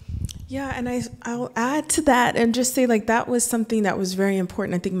 Yeah, and I'll add to that and just say like that was something that was very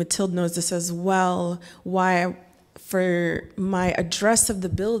important. I think Mathilde knows this as well, why for my address of the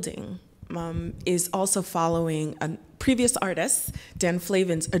building is also following a previous artist, Dan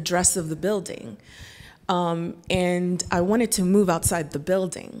Flavin's address of the building. And I wanted to move outside the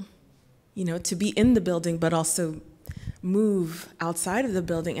building, you know, to be in the building, but also move outside of the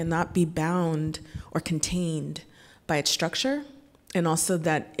building and not be bound or contained by its structure, and also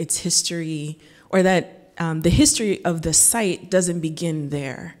that its history, or that the history of the site doesn't begin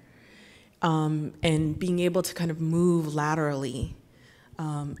there, and being able to kind of move laterally,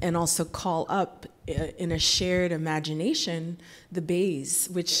 and also call up in a shared imagination the bays,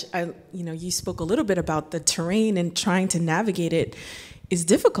 which you spoke a little bit about the terrain and trying to navigate it is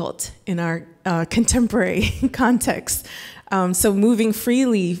difficult in our contemporary context. So moving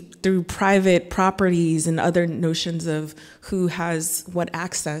freely through private properties and other notions of who has what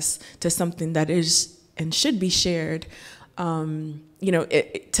access to something that is and should be shared,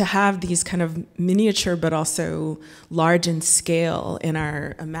 to have these kind of miniature but also large in scale in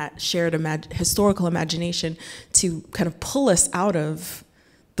our shared historical imagination to kind of pull us out of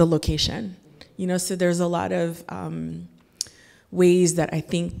the location. So there's a lot of ways that I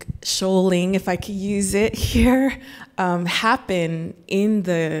think shoaling, if I could use it here, happen in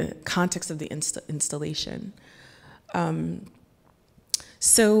the context of the installation.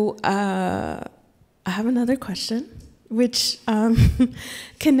 So I have another question, which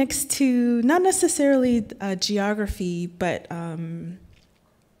connects to not necessarily geography, but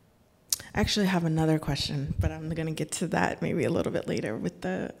I actually have another question, but I'm going to get to that maybe a little bit later with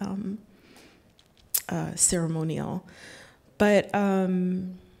the ceremonial. But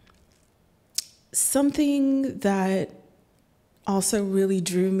something that also really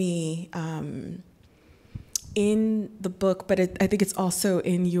drew me in the book, but I think it's also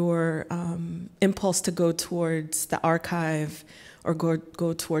in your impulse to go towards the archive or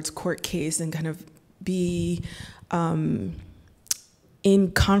go towards court case and kind of be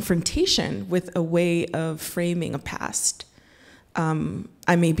in confrontation with a way of framing a past.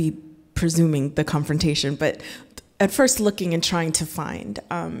 I may be presuming the confrontation, but at first looking and trying to find.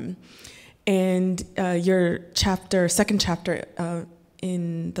 And your second chapter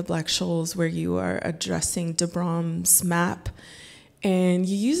in the Black Shoals, where you are addressing de Brom's map, and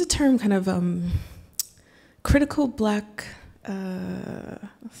you use a term kind of critical black,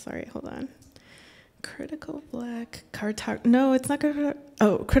 sorry, hold on. Critical black no, it's not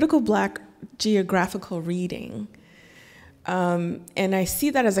critical black geographical reading. And I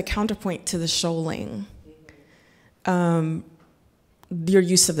see that as a counterpoint to the shoaling, your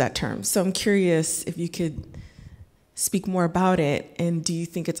use of that term. So I'm curious if you could speak more about it, and do you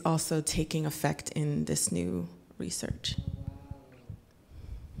think it's also taking effect in this new research?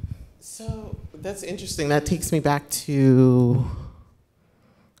 So that's interesting. That takes me back to,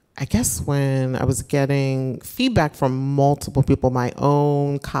 I guess, when I was getting feedback from multiple people, my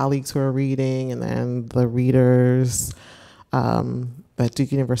own colleagues who are reading, and then the readers at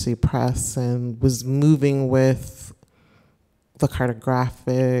Duke University Press, and was moving with the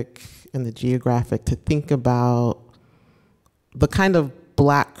cartographic and the geographic to think about the kind of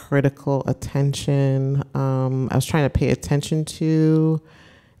Black critical attention I was trying to pay attention to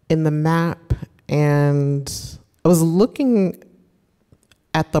in the map. And I was looking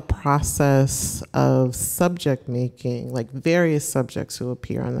at the process of subject making, like various subjects who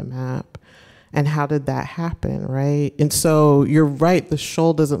appear on the map, and how did that happen, right? And so you're right, the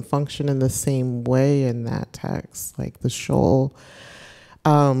shoal doesn't function in the same way in that text. Like the shoal,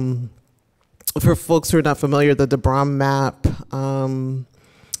 for folks who are not familiar, the de Brom map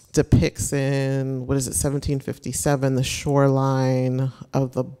depicts in, 1757, the shoreline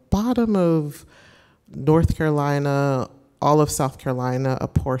of the bottom of North Carolina, all of South Carolina, a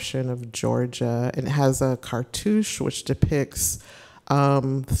portion of Georgia, and it has a cartouche which depicts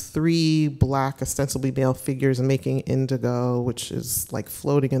 3 Black, ostensibly male figures making indigo, which is like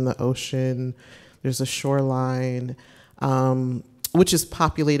floating in the ocean. There's a shoreline, which is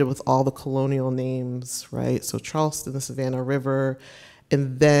populated with all the colonial names, right? So Charleston, the Savannah River,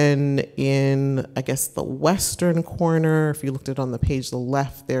 and then in, I guess, the western corner, if you looked at it on the page, the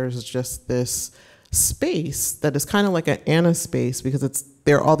left, there's just this space that is kind of like an Anna space, because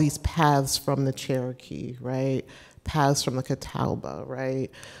there are all these paths from the Cherokee, right? Paths from the Catawba, right?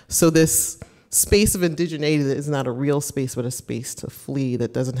 So this space of indigeneity that is not a real space, but a space to flee,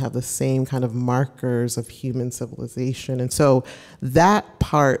 that doesn't have the same kind of markers of human civilization. And so that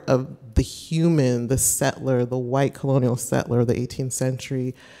part of the human, the settler, the white colonial settler of the 18th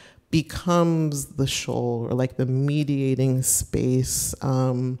century becomes the shoal, or like the mediating space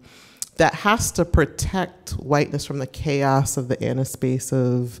that has to protect whiteness from the chaos of the Anna space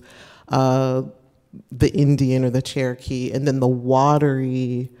of the Indian or the Cherokee, and then the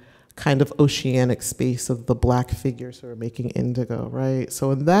watery kind of oceanic space of the Black figures who are making indigo, right?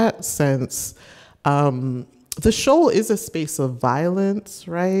 So in that sense, the shoal is a space of violence,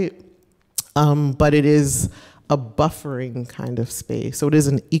 right? But it is a buffering kind of space. So it is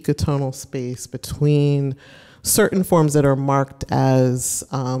an ecotonal space between certain forms that are marked as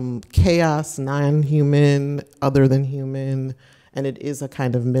chaos, non-human, other than human, and it is a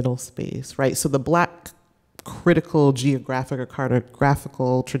kind of middle space, right? So the Black critical geographic or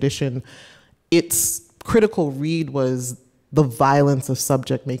cartographical tradition, its critical read was the violence of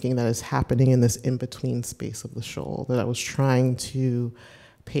subject making that is happening in this in-between space of the shoal that I was trying to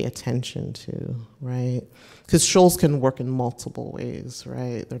pay attention to, right? Because shoals can work in multiple ways,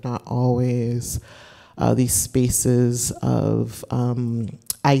 right? They're not always these spaces of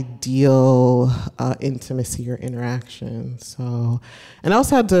ideal intimacy or interaction. So, and I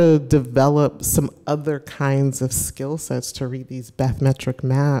also had to develop some other kinds of skill sets to read these bathymetric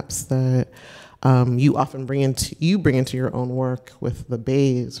maps that you often bring into your own work with the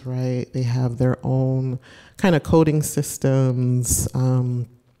bays, right? They have their own kind of coding systems and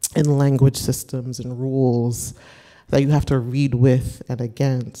language systems and rules that you have to read with and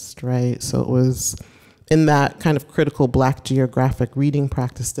against, right? So it was in that kind of critical Black geographic reading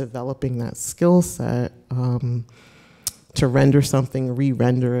practice, developing that skill set to render something,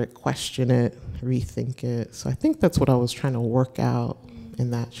 re-render it, question it, rethink it. So I think that's what I was trying to work out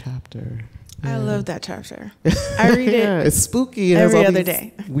in that chapter. I love that chapter. I read it. Yeah, it's spooky. Every other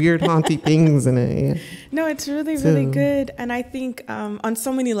day. Weird, haunty things in it. Yeah. No, it's really, really good. And I think on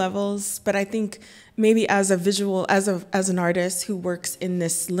so many levels, but I think maybe as a visual, as an artist who works in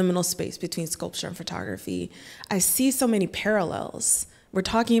this liminal space between sculpture and photography, I see so many parallels. We're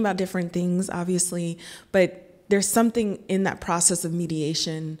talking about different things, obviously, but there's something in that process of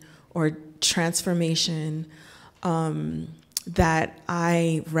mediation or transformation that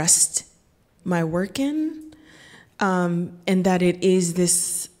I rest my work in, and that it is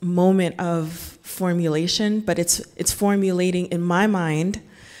this moment of formulation, but it's formulating in my mind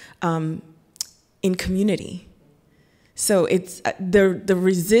in community. So it's the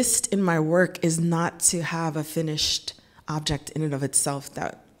resist in my work is not to have a finished object in and of itself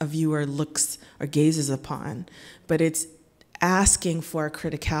that a viewer looks or gazes upon, but it's asking for a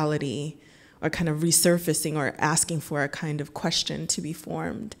criticality or kind of resurfacing or asking for a kind of question to be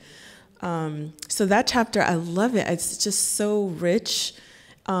formed. So that chapter, I love it. It's just so rich.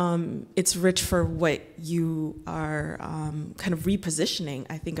 It's rich for what you are kind of repositioning,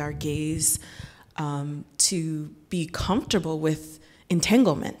 I think, our gaze to be comfortable with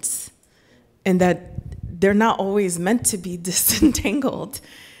entanglements, and that they're not always meant to be disentangled.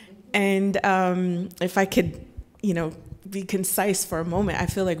 And if I could, be concise for a moment, I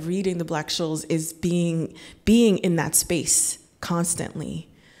feel like reading the Black Shoals is being in that space constantly.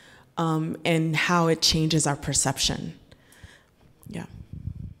 And how it changes our perception. Yeah.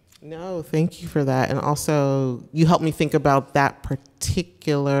 No, thank you for that. And also, you helped me think about that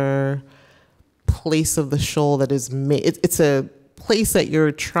particular place of the shoal that is made. It's a place that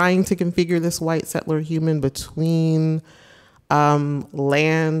you're trying to configure this white settler human between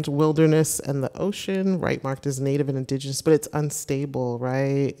land, wilderness, and the ocean, right? Marked as native and indigenous, but it's unstable,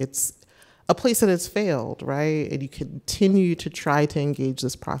 right? It's a place that has failed, right? And you continue to try to engage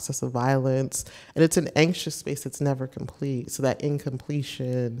this process of violence. And it's an anxious space that's never complete. So that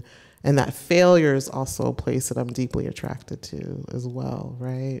incompletion and that failure is also a place that I'm deeply attracted to as well,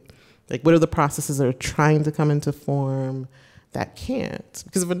 right? Like, what are the processes that are trying to come into form that can't?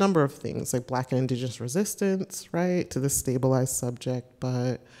 Because of a number of things, like Black and Indigenous resistance, right, to this stabilized subject,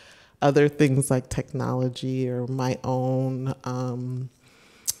 but other things like technology or my own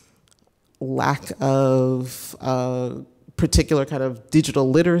lack of particular kind of digital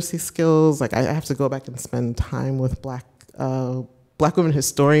literacy skills. Like, I have to go back and spend time with Black women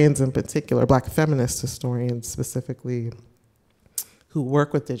historians in particular, Black feminist historians specifically, who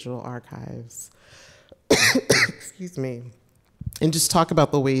work with digital archives. Excuse me. And just talk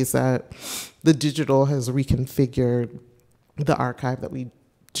about the ways that the digital has reconfigured the archive that we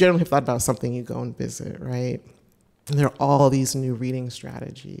generally have thought about as something you go and visit, right? And there are all these new reading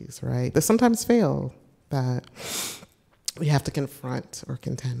strategies, right, that sometimes fail, that we have to confront or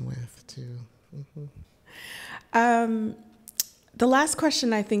contend with, too. Mm-hmm. The last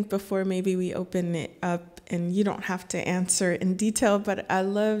question, I think, before maybe we open it up, and you don't have to answer in detail, but I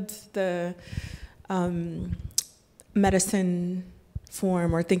loved the medicine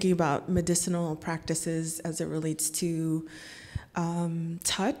form, or thinking about medicinal practices as it relates to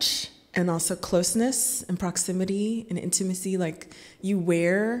touch, and also closeness and proximity and intimacy. Like, you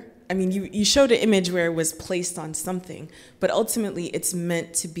showed an image where it was placed on something, but ultimately it's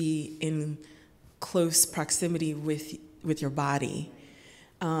meant to be in close proximity with your body.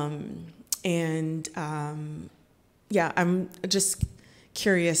 Yeah, I'm just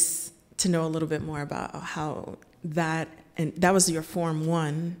curious to know a little bit more about how that, and that was your form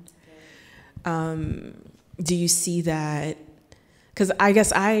one. Do you see that? Because I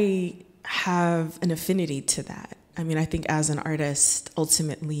guess I have an affinity to that. I mean, I think as an artist,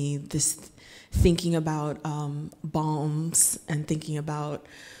 ultimately, this thinking about balms and thinking about,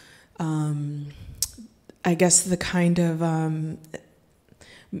 I guess, the kind of,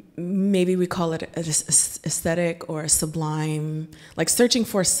 maybe we call it an aesthetic or a sublime, like searching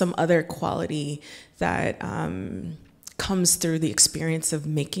for some other quality that comes through the experience of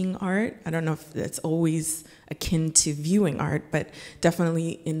making art. I don't know if that's always akin to viewing art, but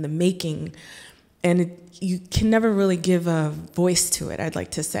definitely in the making. And you can never really give a voice to it, I'd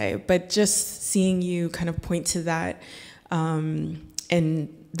like to say, but just seeing you kind of point to that,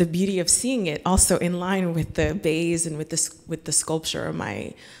 and the beauty of seeing it also in line with the bays and with the sculpture, or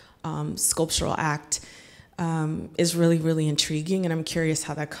my sculptural act, is really, really intriguing. And I'm curious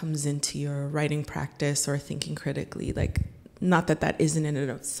how that comes into your writing practice or thinking critically. Like, not that that isn't in and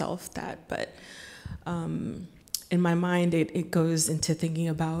of itself that, but in my mind, it goes into thinking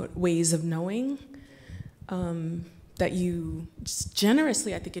about ways of knowing that you just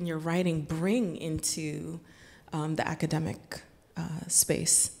generously, I think, in your writing bring into the academic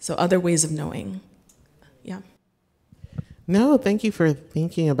space. So other ways of knowing. Yeah. No, thank you for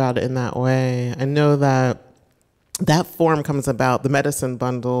thinking about it in that way. I know that that form comes about, the medicine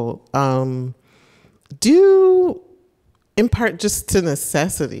bundle, due in part just to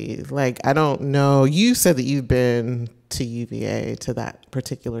necessity. Like, I don't know, you said that you've been to UVA, to that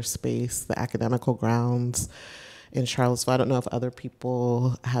particular space, the academical grounds in Charlottesville. I don't know if other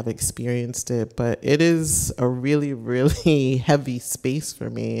people have experienced it, but it is a really, really heavy space for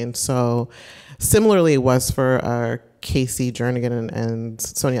me. And so similarly it was for Casey Jernigan and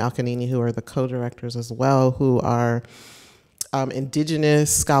Sonia Alcanini, who are the co-directors as well, who are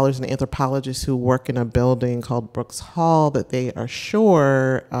indigenous scholars and anthropologists who work in a building called Brooks Hall that they are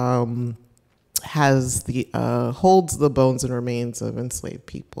sure has the holds the bones and remains of enslaved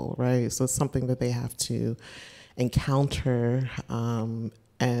people, right? So it's something that they have to encounter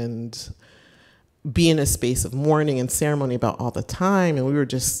and be in a space of mourning and ceremony about all the time. And we're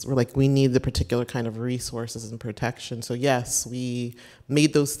like, we need the particular kind of resources and protection. So yes, we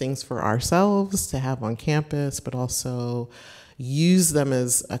made those things for ourselves to have on campus, but also use them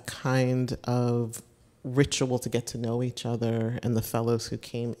as a kind of ritual to get to know each other. And the fellows who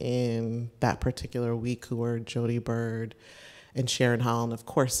came in that particular week, who were Jody Bird and Sharon Holland, of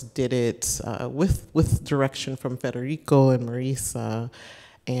course, did it with direction from Federico and Marisa.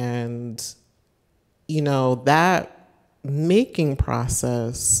 And, you know, that making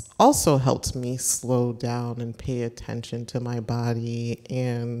process also helped me slow down and pay attention to my body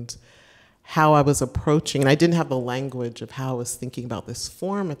and how I was approaching. And I didn't have the language of how I was thinking about this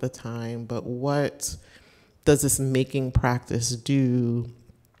form at the time, but what does this making practice do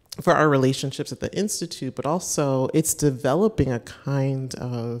for our relationships at the Institute, but also it's developing a kind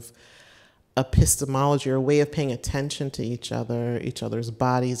of epistemology or a way of paying attention to each other, each other's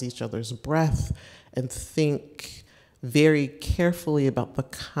bodies, each other's breath, and think very carefully about the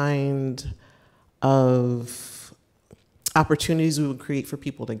kind of opportunities we would create for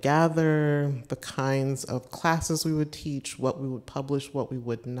people to gather, the kinds of classes we would teach, what we would publish, what we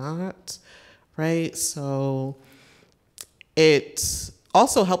would not, right? So it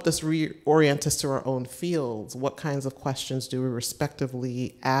also helped us reorient us to our own fields. What kinds of questions do we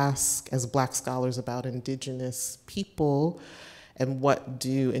respectively ask as Black scholars about Indigenous people? And what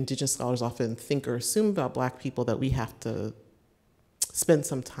do Indigenous scholars often think or assume about Black people that we have to spend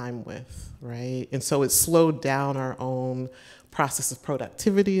some time with, right? And so it slowed down our own process of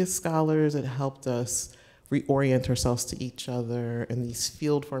productivity as scholars. It helped us reorient ourselves to each other and these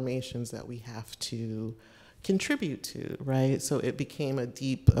field formations that we have to contribute to, right? So it became a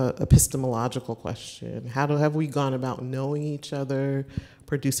deep epistemological question. Have we gone about knowing each other,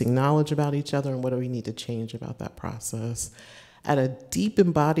 producing knowledge about each other, and what do we need to change about that process? At a deep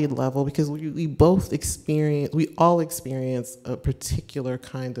embodied level, because we all experience a particular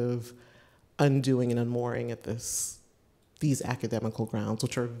kind of undoing and unmooring at these academical grounds,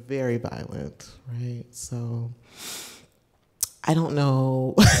 which are very violent, right? So I don't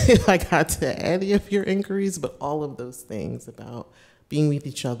know if I got to any of your inquiries, but all of those things about being with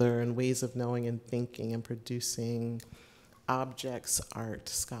each other and ways of knowing and thinking and producing objects, art,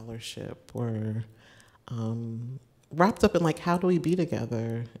 scholarship were wrapped up in like, how do we be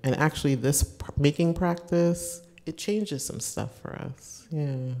together? And actually this making practice, it changes some stuff for us.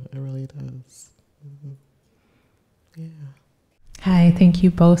 Yeah, it really does. Mm-hmm. Yeah. Hi, thank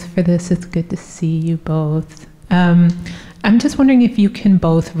you both for this. It's good to see you both. I'm just wondering if you can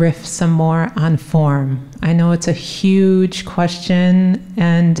both riff some more on form. I know it's a huge question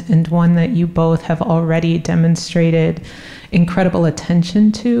and one that you both have already demonstrated incredible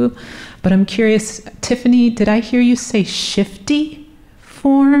attention to, but I'm curious, Tiffany, did I hear you say shifty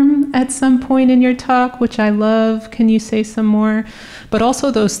form at some point in your talk, which I love? Can you say some more? But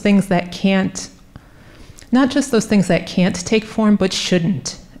also those things that can't, not just those things that can't take form, but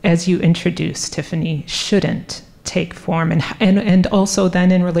shouldn't, as you introduced, Tiffany, shouldn't take form, and also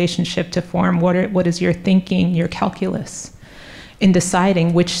then in relationship to form, what is your thinking, your calculus in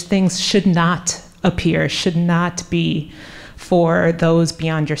deciding which things should not appear, should not be for those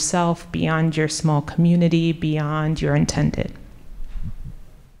beyond yourself, beyond your small community, beyond your intended?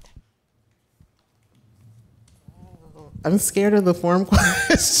 I'm scared of the form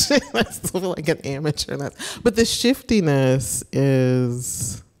question. I still feel like an amateur. But the shiftiness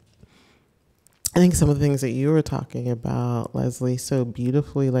is, I think, some of the things that you were talking about, Leslie, so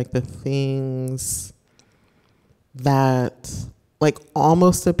beautifully, like the things that like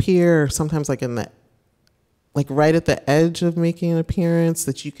almost appear, sometimes like in the, like right at the edge of making an appearance,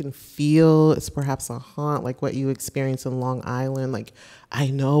 that you can feel it's perhaps a haunt, like what you experience in Long Island. Like, I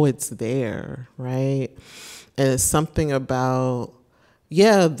know it's there, right? And it's something about,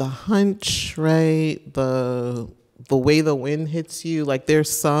 yeah, the hunch, right? The way the wind hits you. Like there's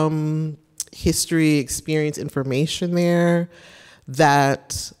some history, experience, information there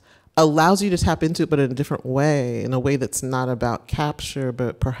that allows you to tap into it, but in a different way, in a way that's not about capture,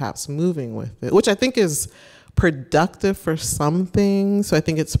 but perhaps moving with it, which I think is productive for some things. So I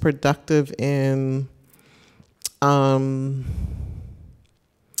think it's productive in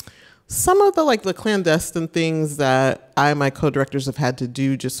some of the clandestine things that I and my co-directors have had to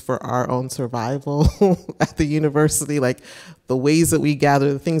do just for our own survival at the university, like the ways that we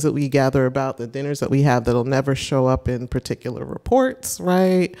gather, the things that we gather about, the dinners that we have that'll never show up in particular reports,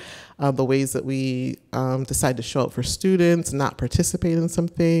 right? The ways that we decide to show up for students, not participate in some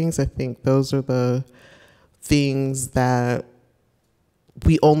things. I think those are the things that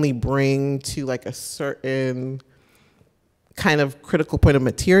we only bring to like a certain kind of critical point of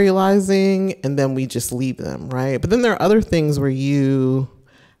materializing, and then we just leave them, right? But then there are other things where you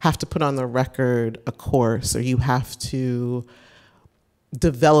have to put on the record a course, or you have to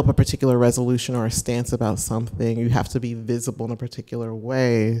develop a particular resolution or a stance about something. You have to be visible in a particular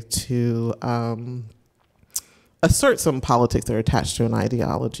way to assert some politics that are attached to an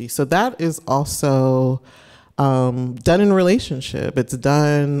ideology. So that is also done in relationship. It's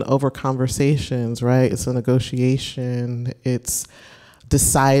done over conversations, right? It's a negotiation. It's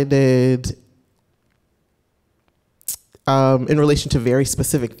decided in relation to very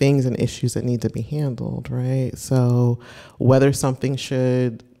specific things and issues that need to be handled, right? So whether something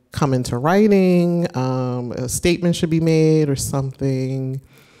should come into writing, a statement should be made, or something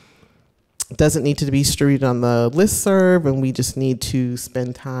doesn't need to be distributed on the listserv, and we just need to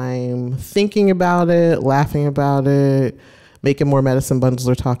spend time thinking about it, laughing about it, making more medicine bundles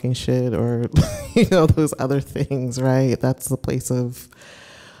or talking shit, or those other things, right? That's the place of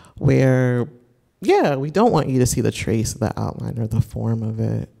where, yeah, we don't want you to see the trace, the outline, or the form of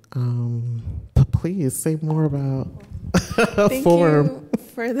it. But please say more about Thank form. you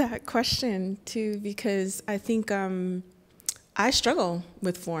for that question too, because I think I struggle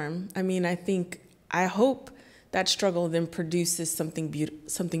with form. I mean, I hope that struggle then produces something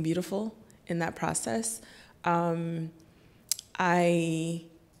beautiful in that process. I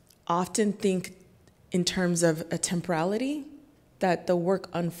often think in terms of a temporality, that the work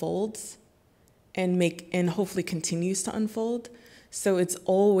unfolds and hopefully continues to unfold. So it's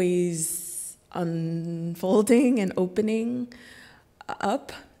always unfolding and opening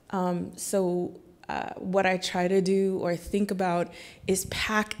up. What I try to do or think about is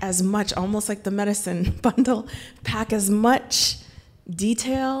pack as much, almost like the medicine bundle, pack as much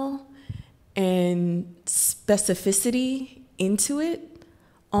detail and specificity into it,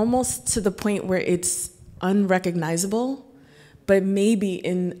 almost to the point where it's unrecognizable, but maybe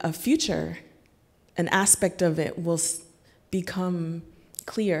in a future, an aspect of it will become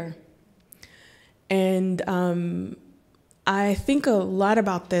clear. And I think a lot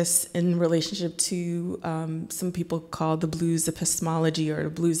about this in relationship to some people call the blues epistemology or the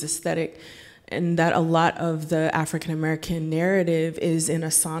blues aesthetic, and that a lot of the African American narrative is in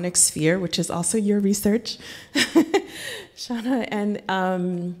a sonic sphere, which is also your research, Shauna,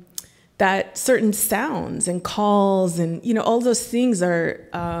 and that certain sounds and calls and all those things are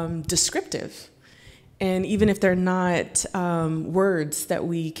descriptive. And even if they're not words that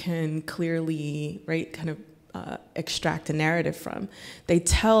we can clearly, right, kind of extract a narrative from, they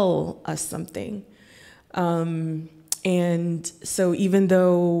tell us something. And so even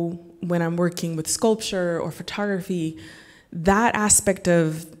though when I'm working with sculpture or photography, that aspect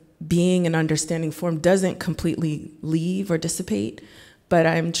of being and understanding form doesn't completely leave or dissipate, but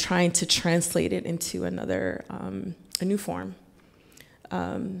I'm trying to translate it into another, a new form.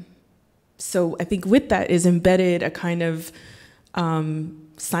 So I think with that is embedded a kind of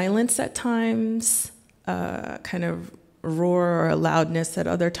silence at times, kind of roar or a loudness at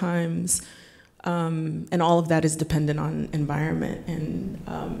other times, and all of that is dependent on environment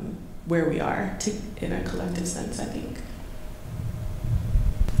and where we are in a collective sense, I think.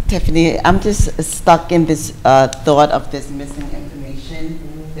 Tiffany, I'm just stuck in this thought of this missing information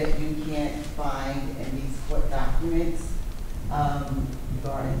that you can't find in these court documents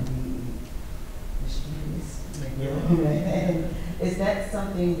regarding the mysterious. Is that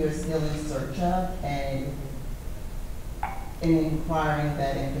something you're still in search of, and in inquiring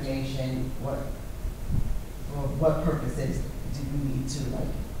that information, what purposes do you need to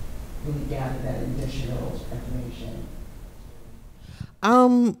really gather that additional information?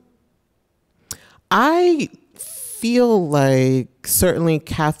 I feel like certainly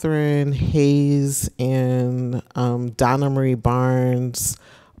Catherine Hayes and Donna Marie Barnes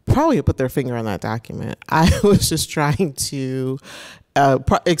probably put their finger on that document. I was just trying to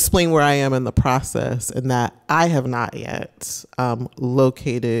explain where I am in the process, and that I have not yet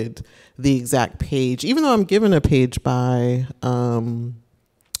located the exact page, even though I'm given a page by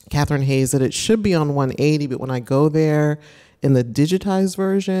Catherine Hayes that it should be on 180, but when I go there in the digitized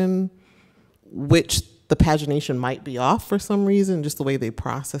version, which the pagination might be off for some reason, just the way they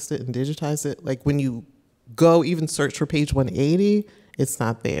processed it and digitized it, like when you go even search for page 180, it's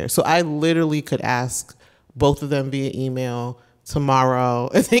not there. So I literally could ask both of them via email tomorrow,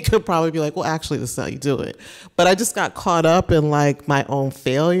 and they could probably be like, well, actually, this is how you do it. But I just got caught up in like my own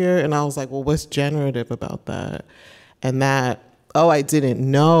failure, and I was like, well, what's generative about that? And that, oh, I didn't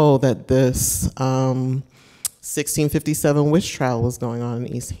know that this 1657 witch trial was going on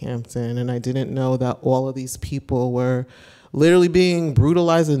in East Hampton, and I didn't know that all of these people were literally being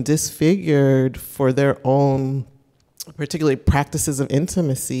brutalized and disfigured for their own, particularly practices of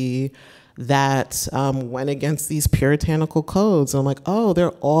intimacy that went against these puritanical codes. And I'm like, oh, there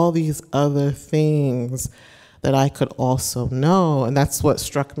are all these other things that I could also know. And that's what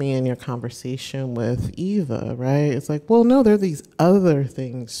struck me in your conversation with Eva, right? It's like, well, no, there are these other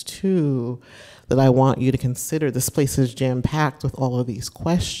things too that I want you to consider. This place is jam-packed with all of these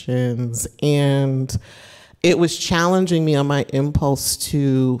questions. And it was challenging me on my impulse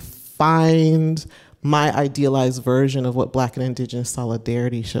to find my idealized version of what Black and Indigenous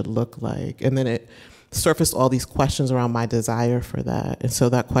solidarity should look like. And then it surfaced all these questions around my desire for that. And so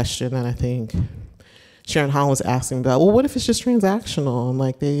that question that I think Sharon Holland was asking about, well, what if it's just transactional? And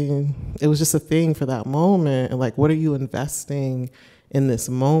like it was just a thing for that moment. And like, what are you investing in this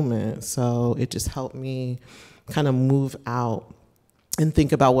moment? So it just helped me kind of move out and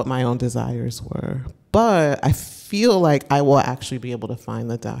think about what my own desires were. But I feel like I will actually be able to find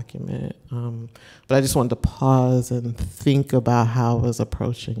the document. But I just wanted to pause and think about how I was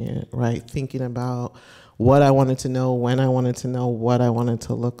approaching it, right? Thinking about what I wanted to know, when I wanted to know, what I wanted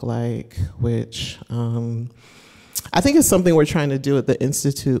to look like, which I think is something we're trying to do at the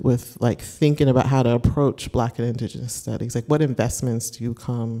Institute with like thinking about how to approach Black and Indigenous studies. Like what investments do you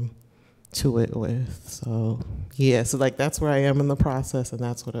come to it with? So yeah, so like that's where I am in the process, and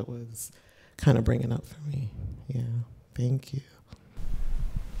that's what it was kind of bringing up for me. Yeah, thank you.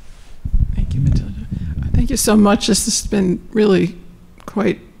 Thank you, Matilda. Thank you so much. This has been really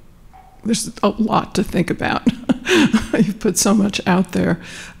quite, there's a lot to think about. You've put so much out there.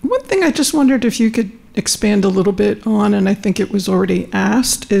 One thing I just wondered if you could expand a little bit on, and I think it was already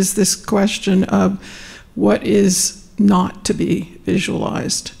asked, is this question of what is not to be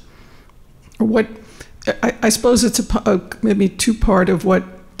visualized? Or what, I suppose it's maybe two-part of what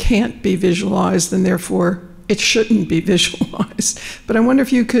can't be visualized, and therefore it shouldn't be visualized. But I wonder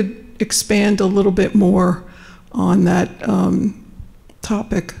if you could expand a little bit more on that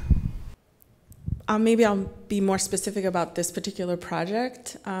topic. Maybe I'll be more specific about this particular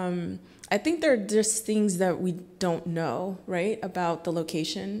project. I think there are just things that we don't know, right, about the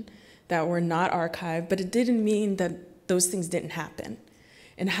location that were not archived, but it didn't mean that those things didn't happen.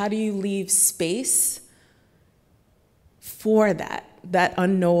 And how do you leave space for that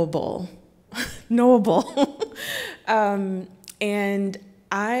unknowable, knowable? And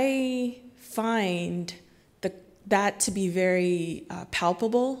I find that to be very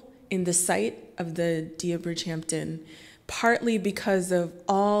palpable in the site of the Dia Bridgehampton, partly because of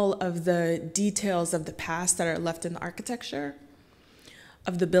all of the details of the past that are left in the architecture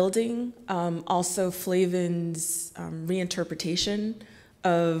of the building. Also Flavin's reinterpretation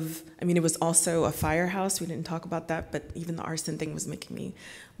of, I mean, it was also a firehouse. We didn't talk about that, but even the arson thing was making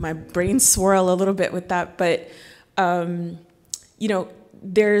my brain swirl a little bit with that. But, you know,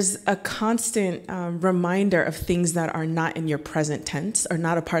 there's a constant reminder of things that are not in your present tense, or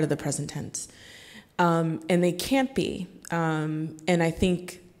not a part of the present tense. And they can't be. And I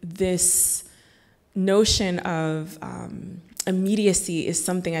think this notion of immediacy is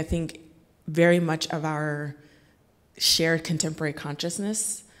something I think very much of our shared contemporary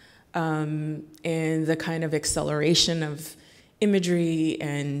consciousness, and the kind of acceleration of imagery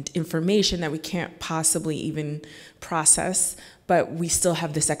and information that we can't possibly even process, but we still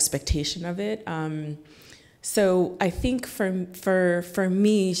have this expectation of it. So I think for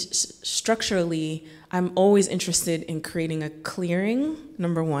me, structurally, I'm always interested in creating a clearing,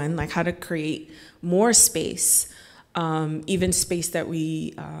 number one, like how to create more space, even space that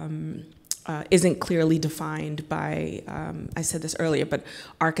we isn't clearly defined by, I said this earlier, but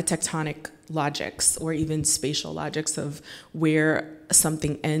architectonic logics or even spatial logics of where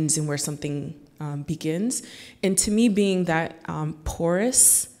something ends and where something begins. And to me, being that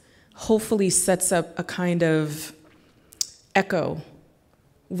porous hopefully sets up a kind of echo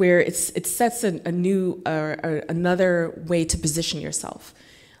where it sets a new or another way to position yourself.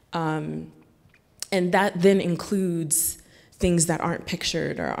 And that then includes things that aren't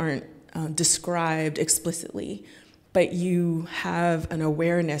pictured or aren't described explicitly, but you have an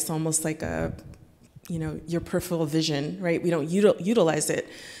awareness, almost like your peripheral vision, right? We don't utilize it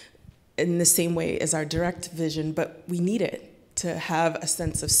in the same way as our direct vision, but we need it to have a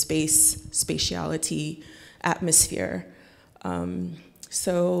sense of space, spatiality, atmosphere.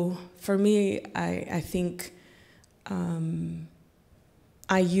 So for me, I think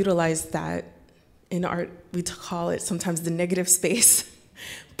I utilize that in art. We call it sometimes the negative space,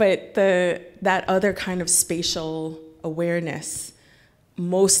 but that other kind of spatial awareness,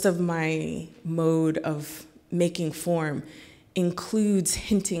 most of my mode of making form includes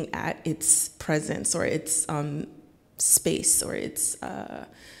hinting at its presence or its space or its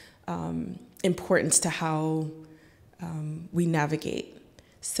importance to how we navigate.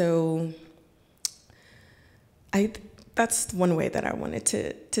 So that's one way that I wanted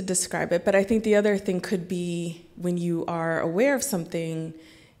to describe it. But I think the other thing could be when you are aware of something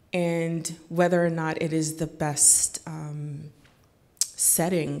and whether or not it is the best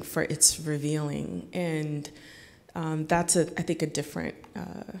setting for its revealing. And that's, I think, a different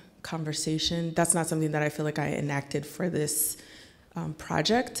conversation. That's not something that I feel like I enacted for this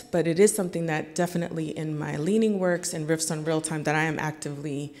project, but it is something that definitely in my leaning works and riffs on real time that I am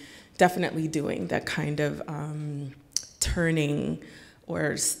actively, definitely doing, that kind of turning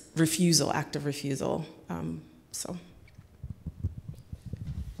or refusal, active refusal. So.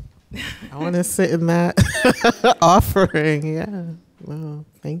 I want to sit in that offering, yeah. Well,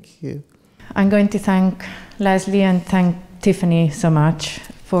 thank you. I'm going to thank Leslie and thank Tiffany so much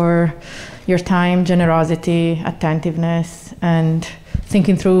for your time, generosity, attentiveness, and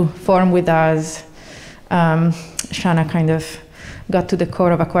thinking through form with us. Shana kind of got to the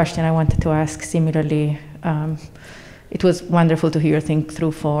core of a question I wanted to ask similarly. It was wonderful to hear you think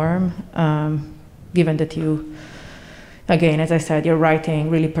through form, given that you, again, as I said, your writing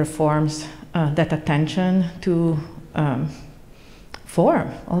really performs that attention to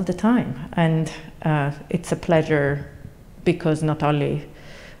form all the time. And it's a pleasure because not only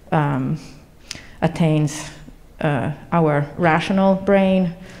attains our rational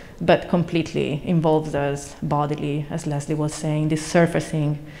brain, but completely involves us bodily, as Leslie was saying. This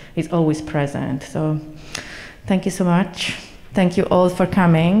surfacing is always present. So thank you so much. Thank you all for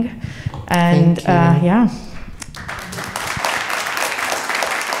coming. And yeah.